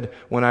she said,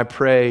 "When I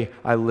pray,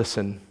 I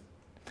listen."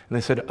 And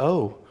they said,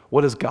 "Oh,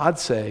 what does God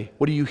say?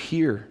 What do you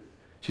hear?"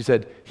 She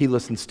said, "He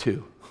listens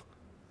too."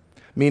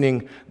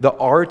 Meaning the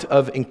art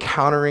of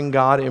encountering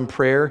God in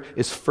prayer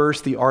is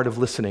first the art of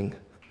listening.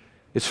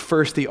 It's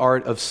first the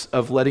art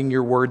of letting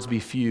your words be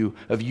few,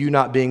 of you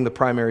not being the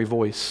primary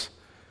voice.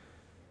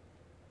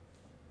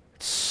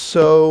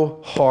 So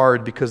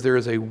hard because there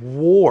is a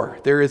war.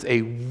 There is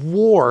a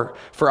war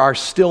for our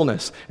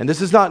stillness. And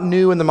this is not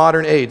new in the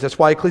modern age. That's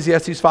why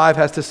Ecclesiastes 5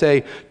 has to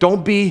say,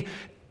 don't be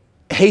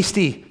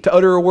hasty to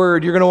utter a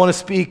word. You're going to want to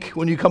speak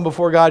when you come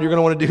before God. You're going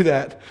to want to do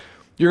that.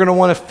 You're going to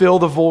want to fill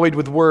the void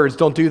with words.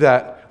 Don't do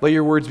that. Let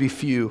your words be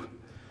few.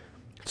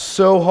 It's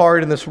so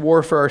hard in this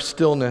war for our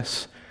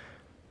stillness.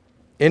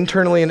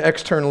 Internally and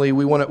externally,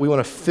 we want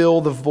to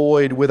fill the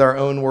void with our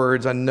own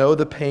words. I know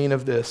the pain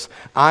of this.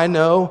 I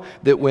know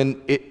that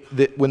when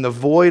the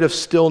void of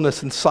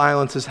stillness and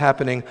silence is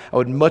happening, I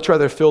would much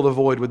rather fill the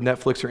void with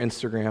Netflix or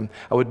Instagram.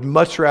 I would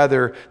much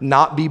rather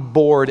not be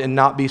bored and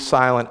not be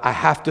silent. I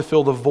have to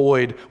fill the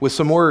void with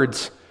some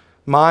words,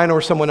 mine or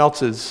someone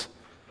else's.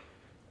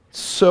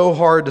 So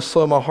hard to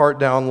slow my heart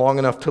down long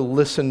enough to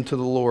listen to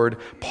the Lord,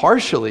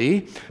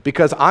 partially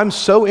because I'm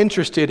so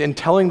interested in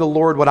telling the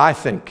Lord what I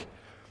think.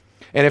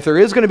 And if there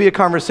is going to be a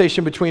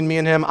conversation between me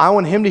and him, I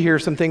want him to hear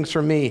some things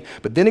from me.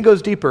 But then it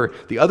goes deeper.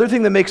 The other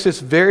thing that makes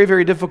this very,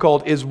 very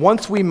difficult is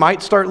once we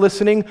might start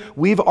listening,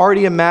 we've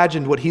already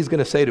imagined what he's going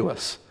to say to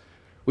us.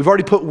 We've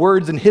already put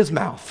words in his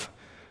mouth.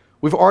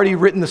 We've already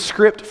written the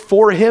script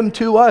for him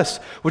to us,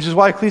 which is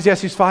why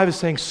Ecclesiastes 5 is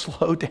saying,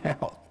 slow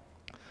down.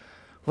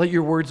 Let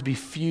your words be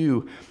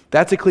few.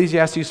 That's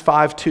Ecclesiastes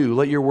 5:2.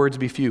 Let your words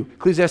be few.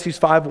 Ecclesiastes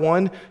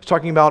 5:1 is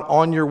talking about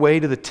on your way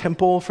to the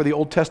temple for the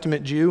Old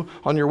Testament Jew,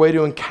 on your way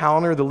to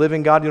encounter the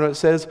living God. You know what it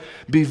says?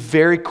 Be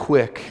very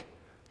quick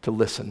to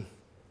listen.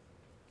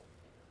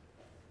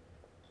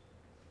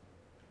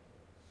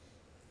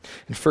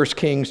 In 1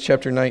 Kings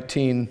chapter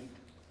 19,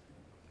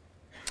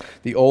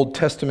 the Old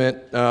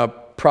Testament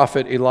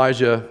prophet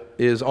Elijah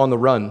is on the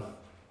run.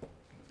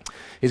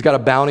 He's got a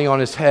bounty on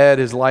his head.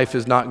 His life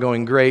is not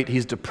going great.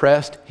 He's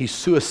depressed. He's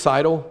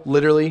suicidal,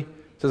 literally.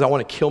 Says, I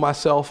want to kill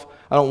myself.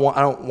 I don't want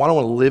to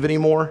live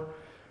anymore.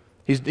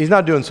 He's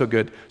not doing so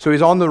good. So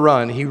he's on the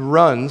run. He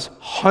runs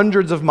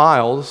hundreds of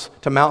miles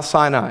to Mount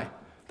Sinai,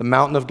 the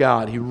mountain of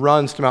God. He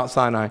runs to Mount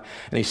Sinai.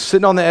 And he's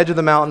sitting on the edge of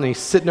the mountain, and he's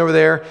sitting over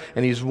there,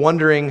 and he's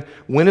wondering,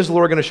 when is the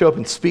Lord going to show up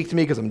and speak to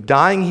me? Because I'm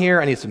dying here.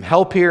 I need some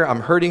help here.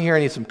 I'm hurting here. I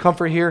need some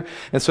comfort here.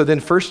 And so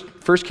then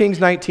 1 Kings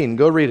 19,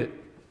 go read it.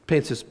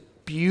 Paints this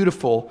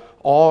beautiful,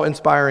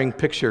 awe-inspiring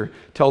picture,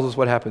 tells us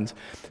what happens.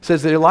 It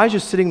says that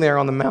Elijah's sitting there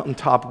on the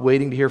mountaintop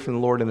waiting to hear from the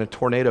Lord, and a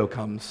tornado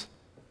comes.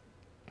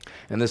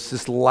 And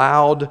this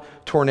loud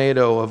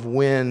tornado of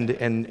wind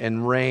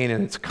and rain,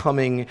 and it's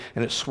coming,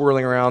 and it's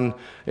swirling around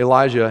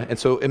Elijah. And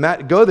so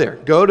go there.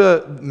 Go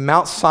to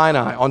Mount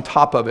Sinai on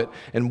top of it,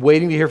 and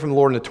waiting to hear from the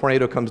Lord, and the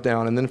tornado comes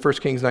down. And then 1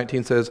 Kings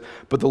 19 says,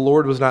 but the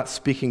Lord was not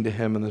speaking to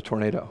him in the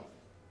tornado.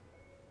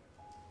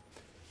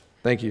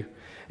 Thank you.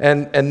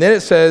 And then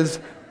it says,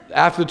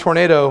 after the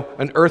tornado,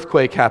 an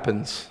earthquake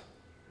happens.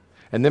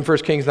 And then 1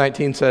 Kings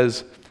 19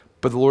 says,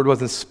 but the Lord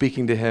wasn't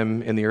speaking to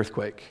him in the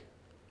earthquake.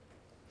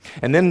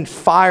 And then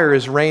fire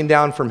is rained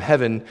down from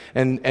heaven,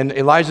 and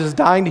Elijah's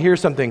dying to hear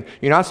something.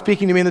 You're not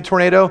speaking to me in the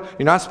tornado,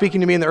 you're not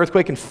speaking to me in the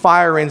earthquake, and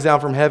fire rains down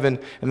from heaven.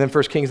 And then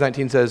 1 Kings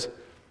 19 says,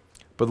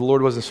 but the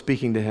Lord wasn't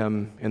speaking to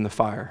him in the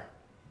fire.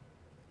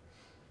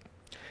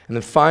 And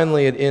then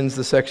finally it ends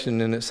the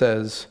section, and it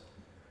says,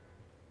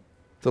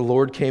 the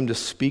Lord came to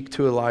speak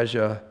to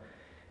Elijah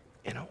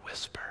in a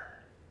whisper.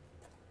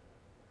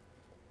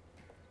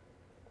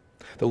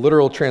 The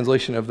literal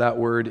translation of that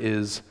word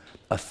is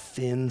a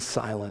thin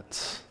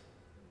silence.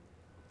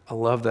 I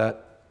love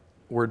that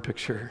word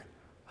picture,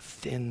 a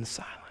thin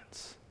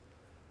silence.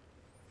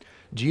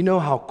 Do you know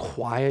how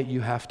quiet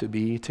you have to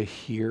be to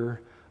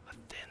hear a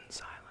thin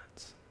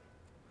silence?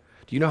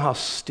 Do you know how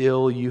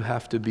still you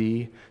have to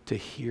be to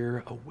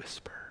hear a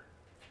whisper?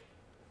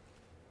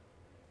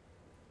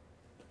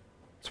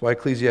 That's why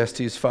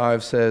Ecclesiastes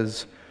 5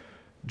 says,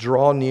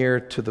 draw near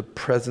to the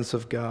presence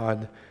of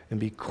God and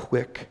be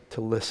quick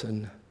to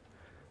listen.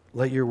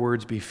 Let your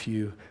words be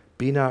few.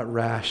 Be not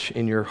rash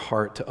in your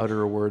heart to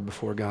utter a word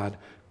before God.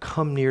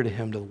 Come near to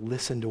him to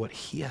listen to what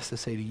he has to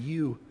say to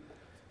you.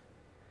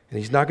 And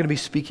he's not going to be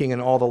speaking in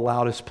all the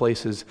loudest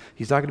places.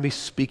 He's not going to be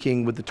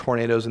speaking with the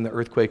tornadoes and the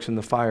earthquakes and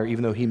the fire,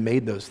 even though he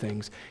made those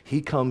things.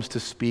 He comes to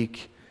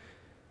speak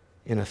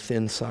in a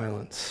thin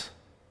silence.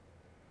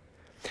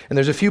 And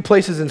there's a few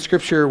places in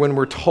Scripture when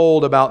we're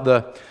told about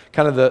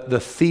the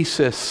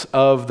thesis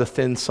of the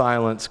thin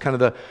silence,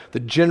 kind of the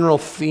general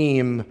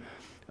theme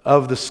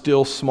of the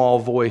still small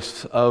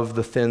voice of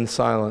the thin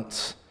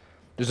silence.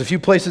 There's a few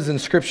places in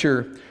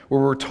Scripture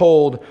where we're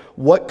told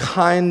what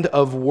kind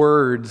of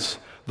words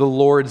the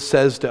Lord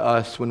says to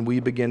us when we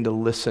begin to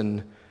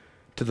listen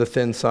to the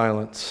thin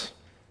silence.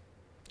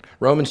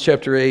 Romans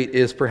chapter 8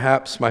 is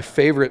perhaps my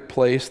favorite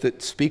place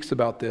that speaks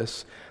about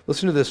this.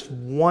 Listen to this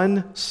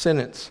one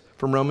sentence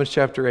from Romans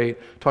chapter 8,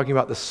 talking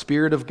about the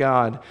Spirit of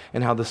God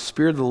and how the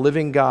Spirit of the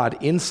living God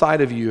inside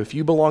of you, if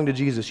you belong to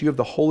Jesus, you have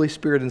the Holy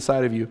Spirit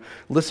inside of you.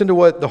 Listen to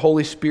what the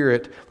Holy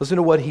Spirit, listen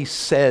to what he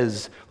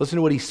says, listen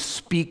to what he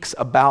speaks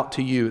about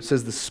to you. It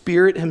says the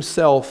Spirit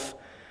himself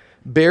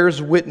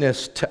bears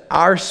witness to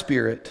our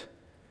spirit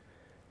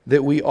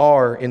that we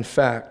are, in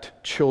fact,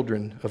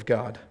 children of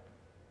God.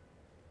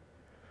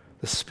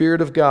 The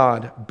Spirit of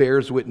God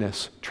bears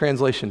witness.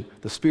 Translation,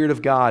 the Spirit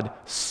of God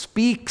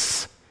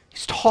speaks.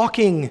 He's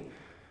talking.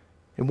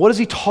 And what does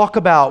he talk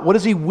about? What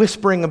is he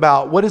whispering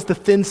about? What is the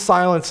thin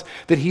silence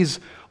that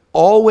he's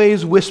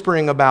always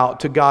whispering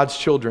about to God's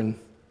children?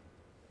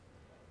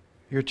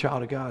 You're a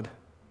child of God.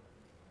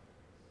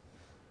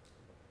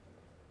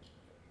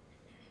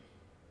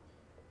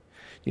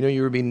 You know,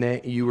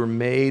 you were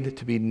made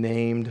to be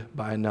named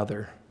by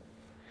another.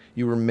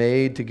 You were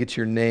made to get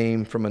your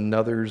name from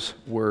another's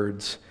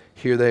words.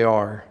 Here they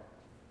are.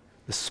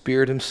 The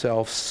Spirit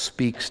himself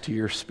speaks to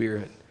your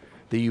spirit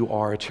that you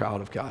are a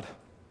child of God.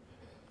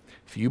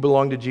 If you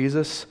belong to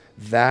Jesus,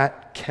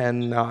 that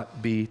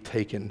cannot be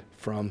taken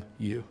from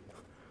you.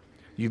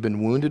 You've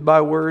been wounded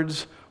by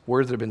words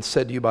that have been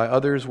said to you by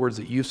others, words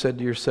that you've said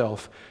to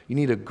yourself. You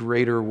need a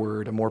greater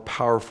word, a more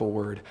powerful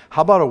word.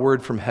 How about a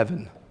word from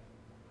heaven?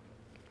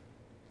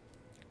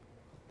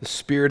 The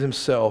Spirit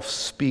himself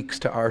speaks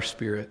to our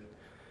spirit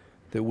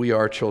that we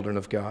are children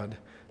of God.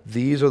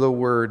 These are the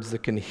words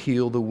that can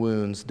heal the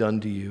wounds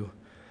done to you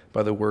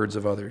by the words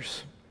of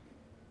others.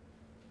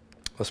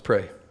 Let's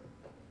pray.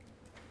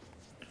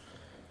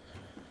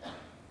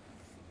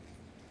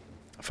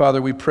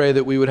 Father, we pray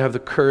that we would have the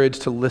courage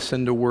to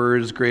listen to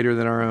words greater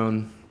than our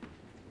own.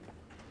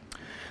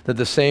 That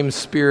the same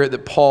Spirit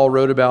that Paul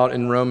wrote about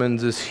in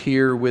Romans is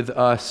here with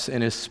us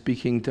and is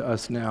speaking to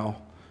us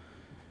now.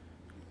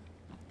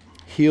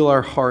 Heal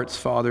our hearts,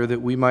 Father,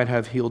 that we might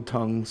have healed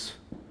tongues.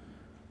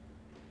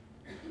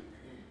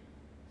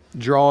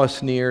 Draw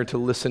us near to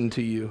listen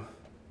to you.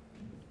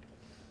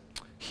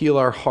 Heal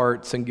our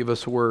hearts and give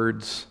us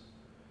words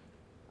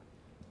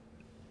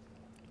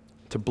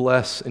to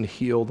bless and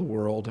heal the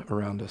world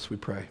around us, we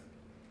pray.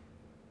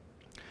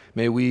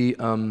 May we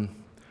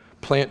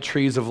plant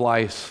trees of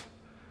life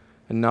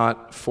and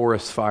not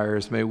forest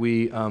fires. May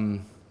we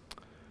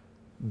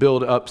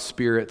build up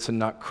spirits and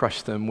not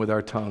crush them with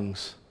our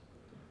tongues.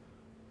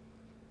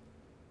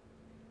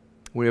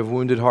 We have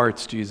wounded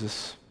hearts,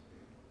 Jesus.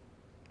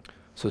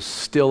 So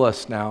still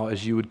us now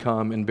as you would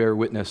come and bear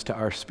witness to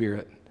our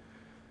spirit.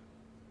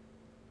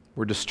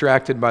 We're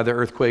distracted by the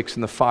earthquakes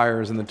and the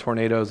fires and the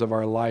tornadoes of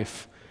our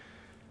life.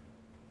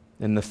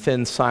 And the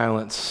thin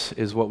silence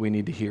is what we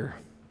need to hear.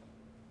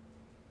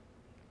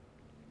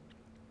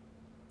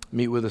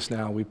 Meet with us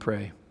now, we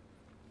pray. In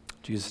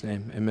Jesus'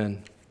 name,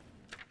 amen.